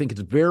something that I think it's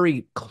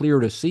very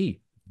clear to see.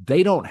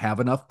 They don't have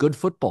enough good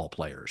football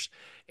players.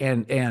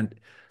 And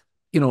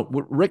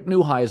Rick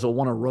Neuheisel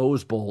won a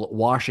Rose Bowl at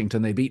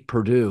Washington. They beat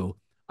Purdue.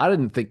 I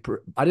didn't think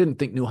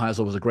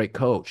Neuheisel was a great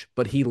coach,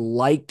 but he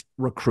liked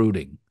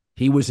recruiting.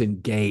 He was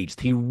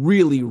engaged. He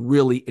really,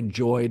 really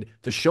enjoyed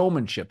the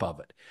showmanship of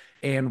it.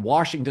 And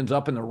Washington's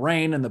up in the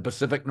rain in the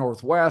Pacific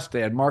Northwest.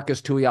 They had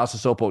Marcus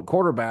Tuiasosopo at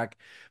quarterback.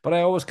 But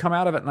I always come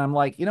out of it and I'm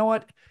like, you know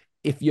what?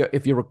 If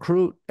you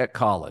recruit at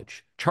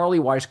college, Charlie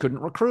Weiss couldn't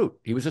recruit.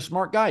 He was a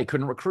smart guy. He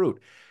couldn't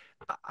recruit.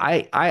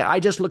 I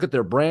just look at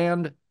their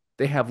brand.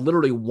 They have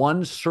literally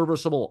one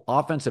serviceable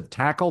offensive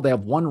tackle. They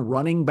have one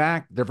running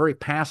back. They're very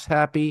pass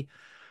happy.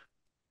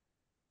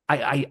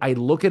 I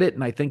look at it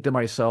and I think to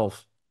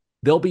myself,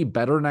 they'll be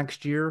better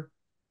next year.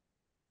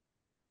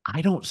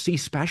 I don't see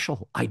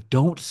special. I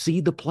don't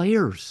see the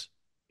players.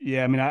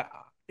 Yeah, I mean,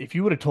 if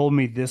you would have told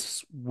me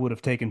this would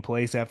have taken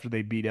place after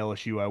they beat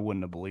LSU, I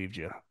wouldn't have believed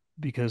you,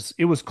 because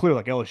it was clear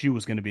like LSU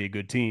was going to be a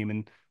good team.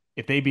 And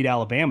if they beat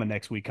Alabama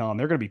next week, Colin,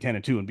 they're going to be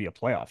 10-2 and be a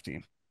playoff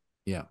team.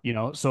 Yeah.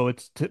 So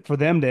it's for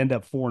them to end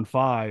up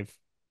 4-5.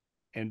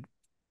 And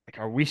like,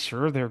 are we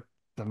sure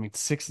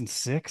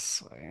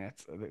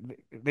 6-6?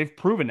 They've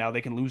proven now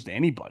they can lose to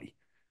anybody.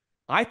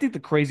 I think the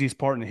craziest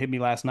part, and it hit me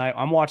last night,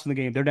 I'm watching the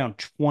game. They're down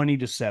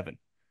 20-7. And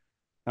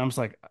I'm just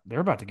like, they're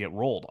about to get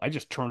rolled. I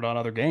just turned on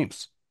other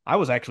games. I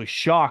was actually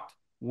shocked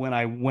when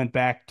I went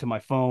back to my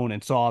phone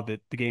and saw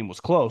that the game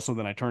was close. So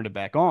then I turned it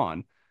back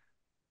on.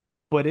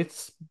 But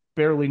it's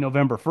barely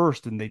November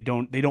 1st, and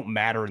they don't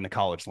matter in the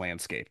college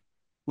landscape.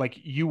 Like,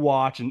 you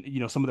watch, and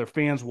some of their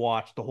fans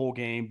watch the whole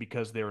game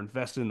because they're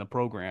invested in the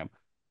program.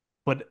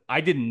 But I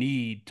didn't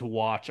need to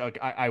watch.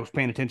 I was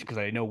paying attention because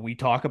I know we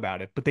talk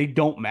about it, but they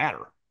don't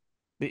matter.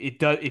 It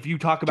does. If you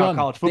talk about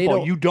college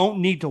football, you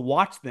don't need to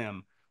watch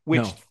them.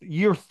 Which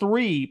year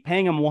 3,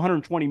 paying them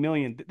 $120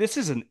 million. This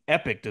is an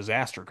epic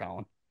disaster,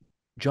 Colin.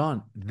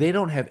 John, they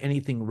don't have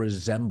anything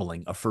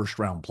resembling a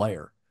first-round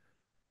player.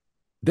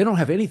 They don't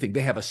have anything.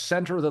 They have a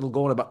center that'll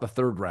go in about the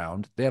 3rd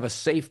round. They have a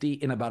safety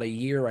in about a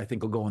year, I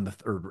think will go in the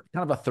 3rd,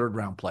 kind of a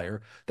 3rd-round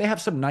player. They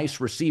have some nice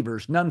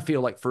receivers. None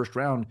feel like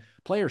first-round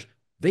players.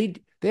 They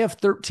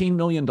have $13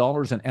 million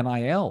in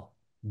NIL.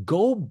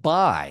 Go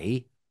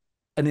buy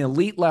an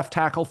elite left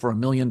tackle for $1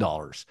 million.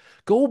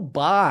 Go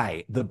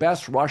buy the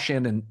best rush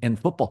in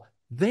football.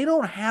 They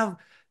don't have,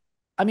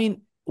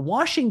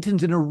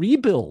 Washington's in a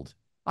rebuild.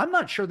 I'm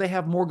not sure they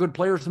have more good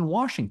players than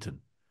Washington.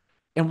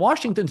 And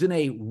Washington's in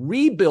a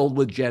rebuild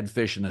with Jed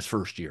Fish in his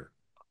first year.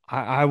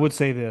 I would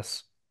say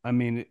this. I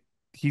mean,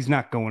 he's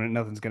not going it.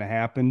 Nothing's going to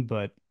happen,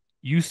 but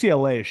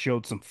UCLA has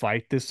showed some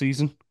fight this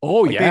season.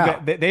 Oh, Like yeah.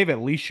 they've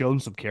at least shown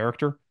some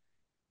character.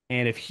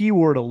 And if he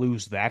were to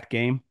lose that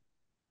game,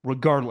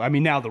 regardless, I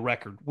mean, now the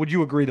record, would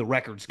you agree the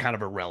record's kind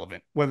of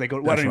irrelevant? Whether they go, I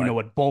don't That's even right. know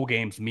what bowl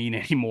games mean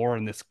anymore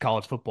in this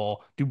college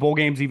football. Do bowl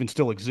games even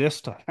still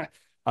exist?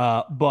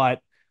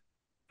 But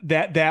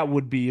that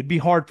would be, it'd be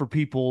hard for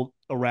people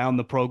around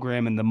the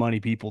program and the money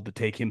people to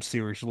take him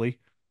seriously.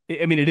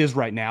 I mean, it is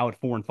right now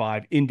at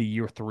 4-5 into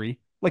year three.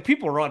 Like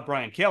people are on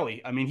Brian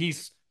Kelly. I mean,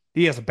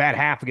 he has a bad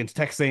half against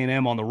Texas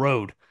A&M on the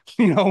road.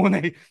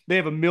 When they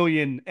have a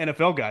million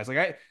NFL guys.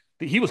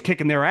 He was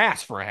kicking their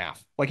ass for a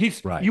half. Like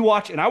Right. you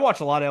watch, and I watch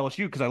a lot of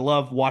LSU because I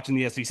love watching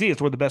the SEC.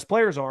 It's where the best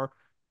players are.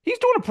 He's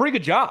doing a pretty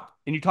good job.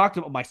 And you talk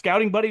to my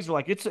scouting buddies are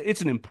like, it's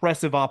an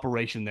impressive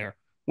operation there.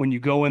 When you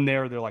go in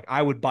there, they're like,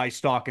 I would buy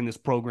stock in this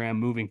program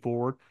moving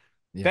forward.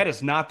 Yeah. That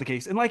is not the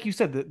case. And like you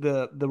said,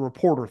 the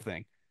reporter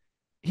thing,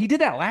 he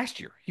did that last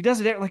year. He does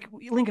it like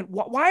Lincoln.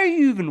 Why are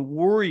you even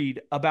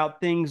worried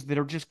about things that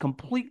are just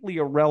completely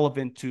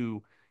irrelevant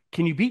to?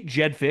 Can you beat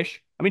Jed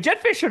Fish? I mean,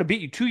 Jed Fish should have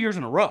beat you 2 years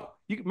in a row.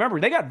 You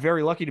remember they got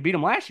very lucky to beat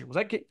him last year. Was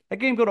that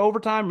game go to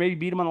overtime? Maybe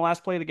beat him on the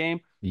last play of the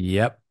game.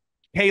 Yep.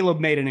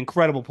 Caleb made an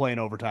incredible play in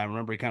overtime.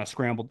 Remember, he kind of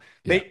scrambled.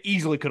 Yeah. They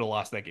easily could have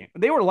lost that game.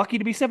 They were lucky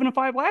to be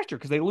 7-5 last year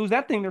because they lose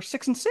that thing. They're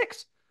 6-6.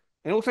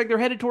 And it looks like they're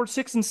headed towards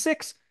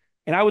 6-6.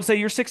 And I would say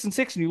you're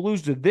 6-6 and you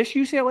lose to this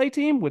UCLA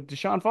team with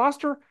Deshaun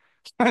Foster.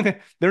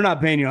 They're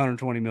not paying you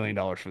 $120 million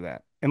for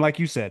that. And like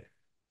you said,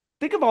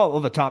 think of all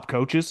of the top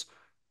coaches.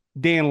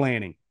 Dan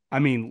Lanning, I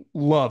mean,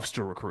 loves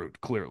to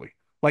recruit, clearly.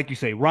 Like you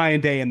say,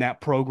 Ryan Day and that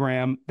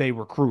program, they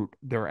recruit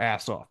their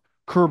ass off.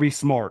 Kirby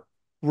Smart,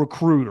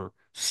 recruiter.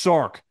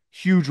 Sark,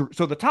 huge.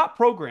 So the top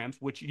programs,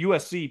 which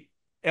USC,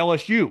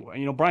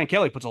 LSU, Brian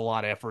Kelly puts a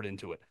lot of effort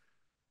into it.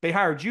 They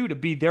hired you to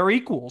be their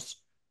equals.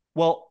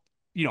 Well,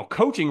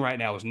 coaching right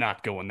now is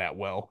not going that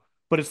well.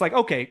 But it's like,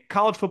 okay,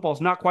 college football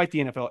is not quite the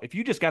NFL. If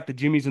you just got the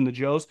Jimmies and the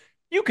Joes,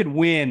 you could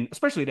win,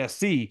 especially at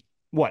SC,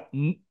 what,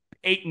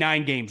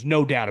 8-9 games,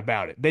 no doubt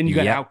about it. Then you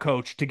got Yep.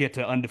 outcoached to get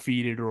to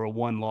undefeated or a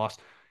one loss.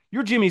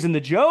 Your Jimmies and the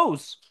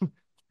Joes,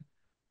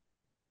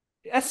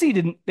 SC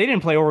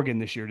didn't play Oregon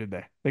this year, did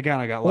they? They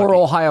kind of got Or lucky.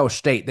 Ohio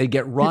State. They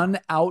get run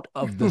out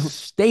of the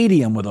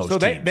stadium with those So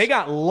they teams.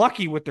 got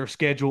lucky with their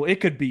schedule. It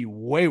could be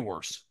way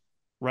worse,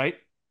 right?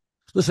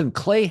 Listen,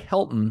 Clay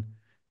Helton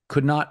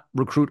could not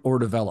recruit or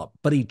develop,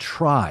 but he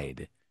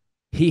tried.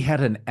 He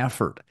had an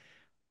effort.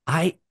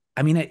 I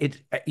mean,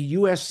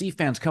 USC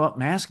fans come up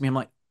and ask me, I'm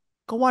like,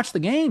 go watch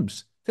the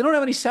games. They don't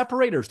have any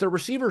separators. Their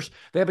receivers,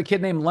 they have a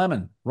kid named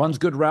Lemon, runs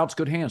good routes,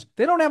 good hands.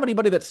 They don't have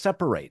anybody that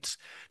separates.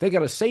 They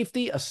got a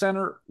safety, a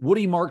center.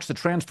 Woody Marks, the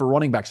transfer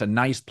running back's a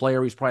nice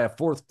player. He's probably a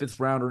fourth, fifth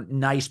rounder,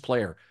 nice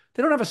player.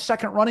 They don't have a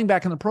second running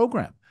back in the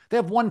program. They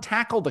have one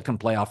tackle that can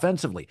play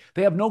offensively.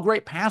 They have no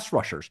great pass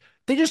rushers.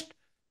 They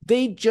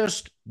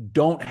just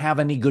don't have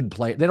any good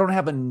play. They don't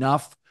have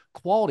enough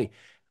quality.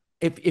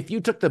 If you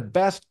took the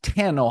best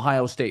 10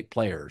 Ohio State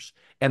players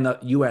and the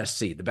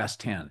USC, the best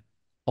 10,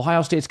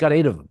 Ohio State's got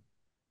 8 of them.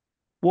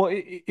 Well,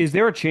 is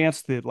there a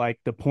chance that like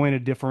the point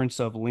of difference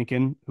of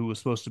Lincoln, who was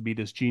supposed to be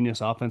this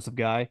genius offensive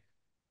guy,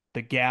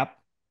 the gap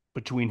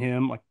between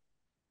him, like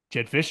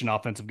Jed Fish, an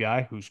offensive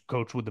guy who's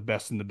coached with the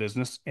best in the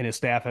business, and his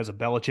staff has a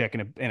Belichick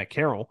and a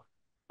Carroll.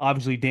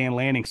 Obviously, Dan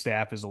Lanning's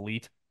staff is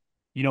elite.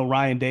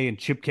 Ryan Day and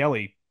Chip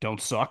Kelly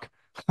don't suck.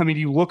 I mean,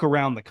 you look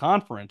around the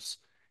conference,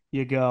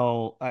 you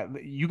go,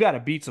 you got to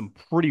beat some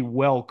pretty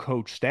well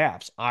coached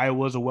staffs.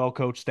 Iowa's a well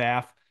coached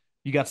staff.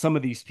 You got some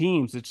of these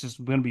teams. It's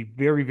just going to be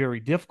very, very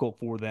difficult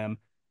for them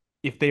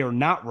if they are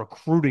not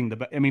recruiting the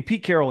best. I mean,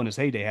 Pete Carroll in his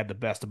heyday had the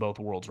best of both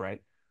worlds,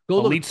 right?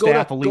 Elite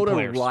staff, elite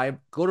players.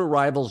 Go to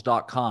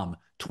rivals.com,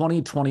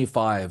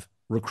 2025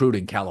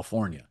 recruiting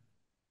California,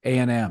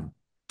 A&M,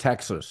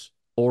 Texas,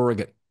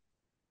 Oregon,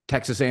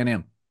 Texas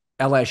A&M,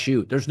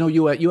 LSU. There's no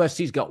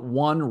USC's got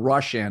one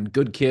rush in,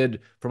 good kid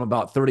from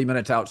about 30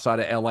 minutes outside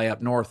of LA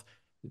up north.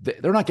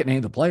 They're not getting any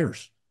of the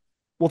players.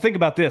 Well, think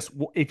about this.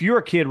 If you're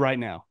a kid right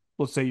now,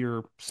 let's say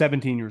you're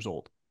 17 years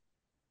old,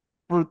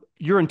 for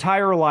your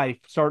entire life,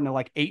 starting at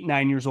like 8,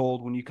 9 years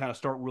old, when you kind of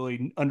start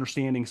really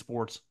understanding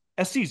sports,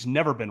 SC's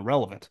never been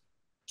relevant.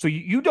 So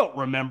you don't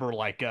remember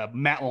like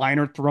Matt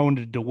Leinart throwing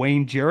to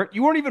Dwayne Jarrett.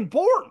 You weren't even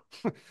born.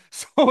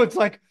 So it's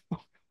like,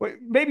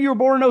 maybe you were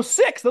born in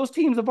 06. Those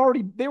teams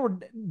they were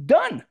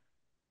done.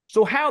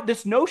 So how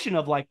this notion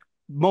of like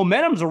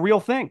momentum's a real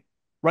thing,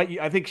 right?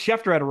 I think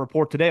Schefter had a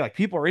report today. Like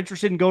people are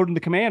interested in going to the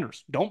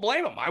Commanders. Don't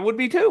blame them. I would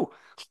be too.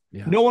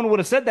 Yeah. No one would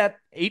have said that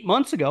 8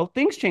 months ago.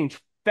 Things change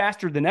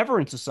faster than ever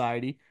in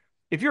society.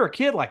 If you're a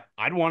kid, like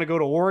I'd want to go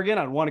to Oregon,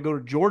 I'd want to go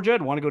to Georgia,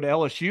 I'd want to go to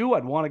LSU,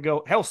 I'd want to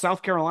go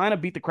South Carolina,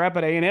 beat the crap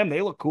out of A&M.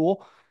 They look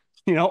cool.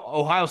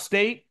 Ohio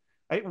State.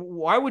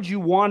 Why would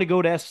you want to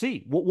go to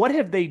SC? What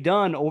have they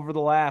done over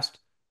the last,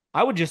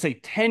 I would just say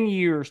 10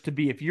 years to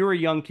be, if you're a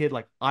young kid,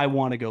 like I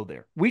want to go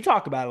there. We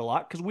talk about it a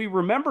lot because we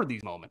remember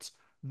these moments.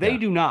 They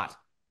do not.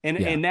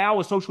 And now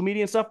with social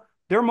media and stuff,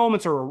 their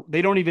moments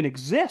they don't even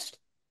exist.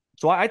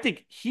 So I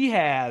think he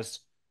has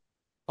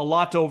a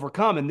lot to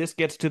overcome. And this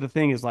gets to the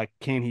thing is like,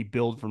 can he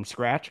build from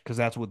scratch? Because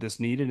that's what this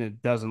needed. And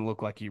it doesn't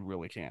look like he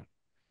really can.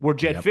 Where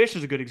Jed Fish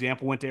is a good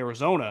example, went to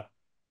Arizona.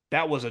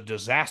 That was a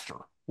disaster.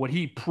 What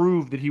he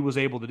proved that he was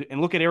able to do. And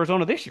look at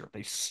Arizona this year.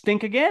 They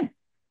stink again.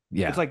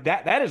 Yeah. It's like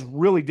that is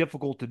really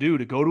difficult to do,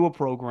 to go to a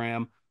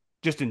program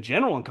just in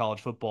general in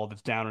college football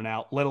that's down and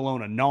out, let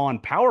alone a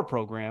non-power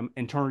program,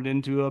 and turn it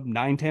into a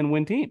 9-10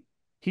 win team.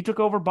 He took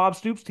over Bob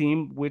Stoops'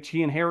 team, which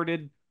he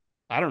inherited,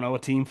 I don't know, a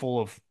team full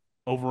of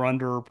over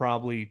under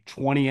probably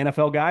 20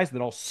 NFL guys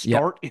that all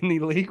start in the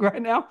league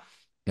right now.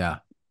 Yeah.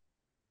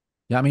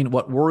 Yeah, I mean,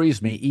 what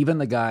worries me, even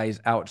the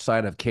guys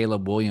outside of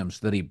Caleb Williams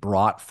that he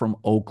brought from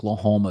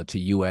Oklahoma to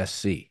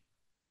USC,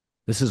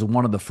 this is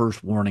one of the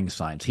first warning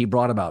signs. He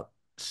brought about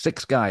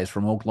 6 guys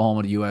from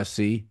Oklahoma to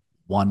USC.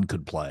 One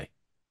could play.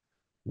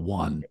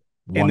 One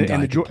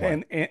guy could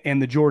play.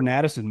 And the Jordan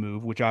Addison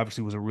move, which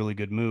obviously was a really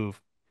good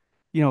move.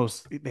 You know,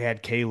 they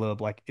had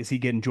Caleb. Like, is he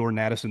getting Jordan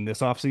Addison this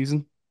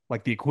offseason?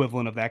 Like the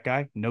equivalent of that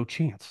guy? No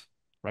chance,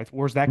 right?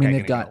 Where's that guy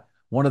going to go?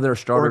 One of their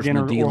starters in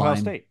the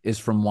D-line is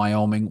from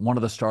Wyoming. One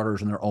of the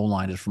starters in their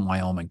O-line is from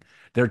Wyoming.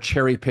 They're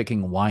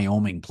cherry-picking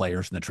Wyoming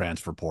players in the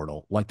transfer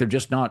portal. Like, they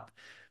just don't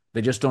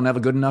have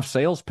a good enough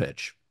sales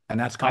pitch. And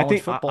that's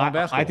college football and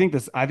basketball.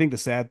 I think the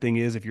sad thing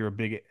is, if you're a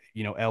big,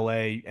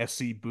 LA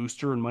SC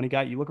booster and money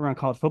guy, you look around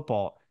college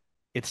football,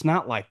 it's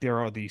not like there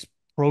are these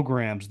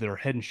programs that are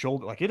head and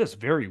shoulder. Like, it is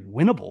very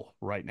winnable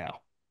right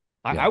now.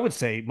 I would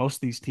say most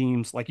of these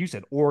teams, like you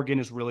said, Oregon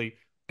has really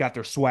got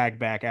their swag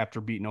back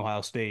after beating Ohio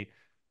State.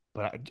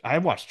 But I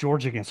watched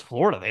Georgia against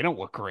Florida. They don't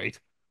look great.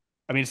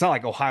 I mean, it's not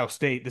like Ohio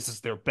State, this is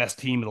their best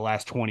team in the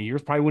last 20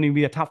 years. Probably wouldn't even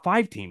be a top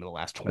 5 team in the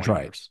last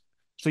 20 years.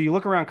 So you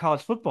look around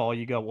college football,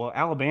 you go, well,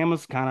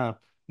 Alabama's kind of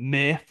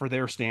meh for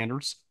their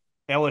standards.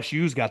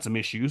 LSU's got some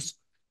issues.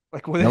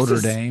 Like, well, Notre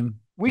Dame.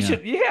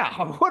 Should.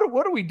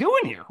 What are we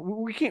doing here?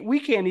 We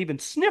can't even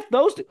sniff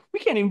those.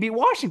 We can't even beat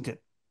Washington.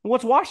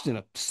 What's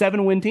Washington? A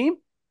 7-win team?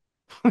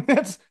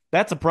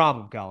 That's a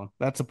problem, Colin.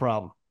 That's a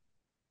problem.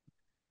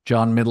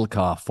 John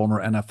Middlekauff,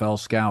 former NFL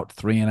scout,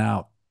 3 and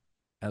out.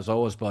 As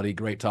always, buddy,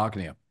 great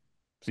talking to you.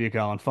 See you,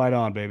 Colin. Fight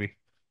on, baby.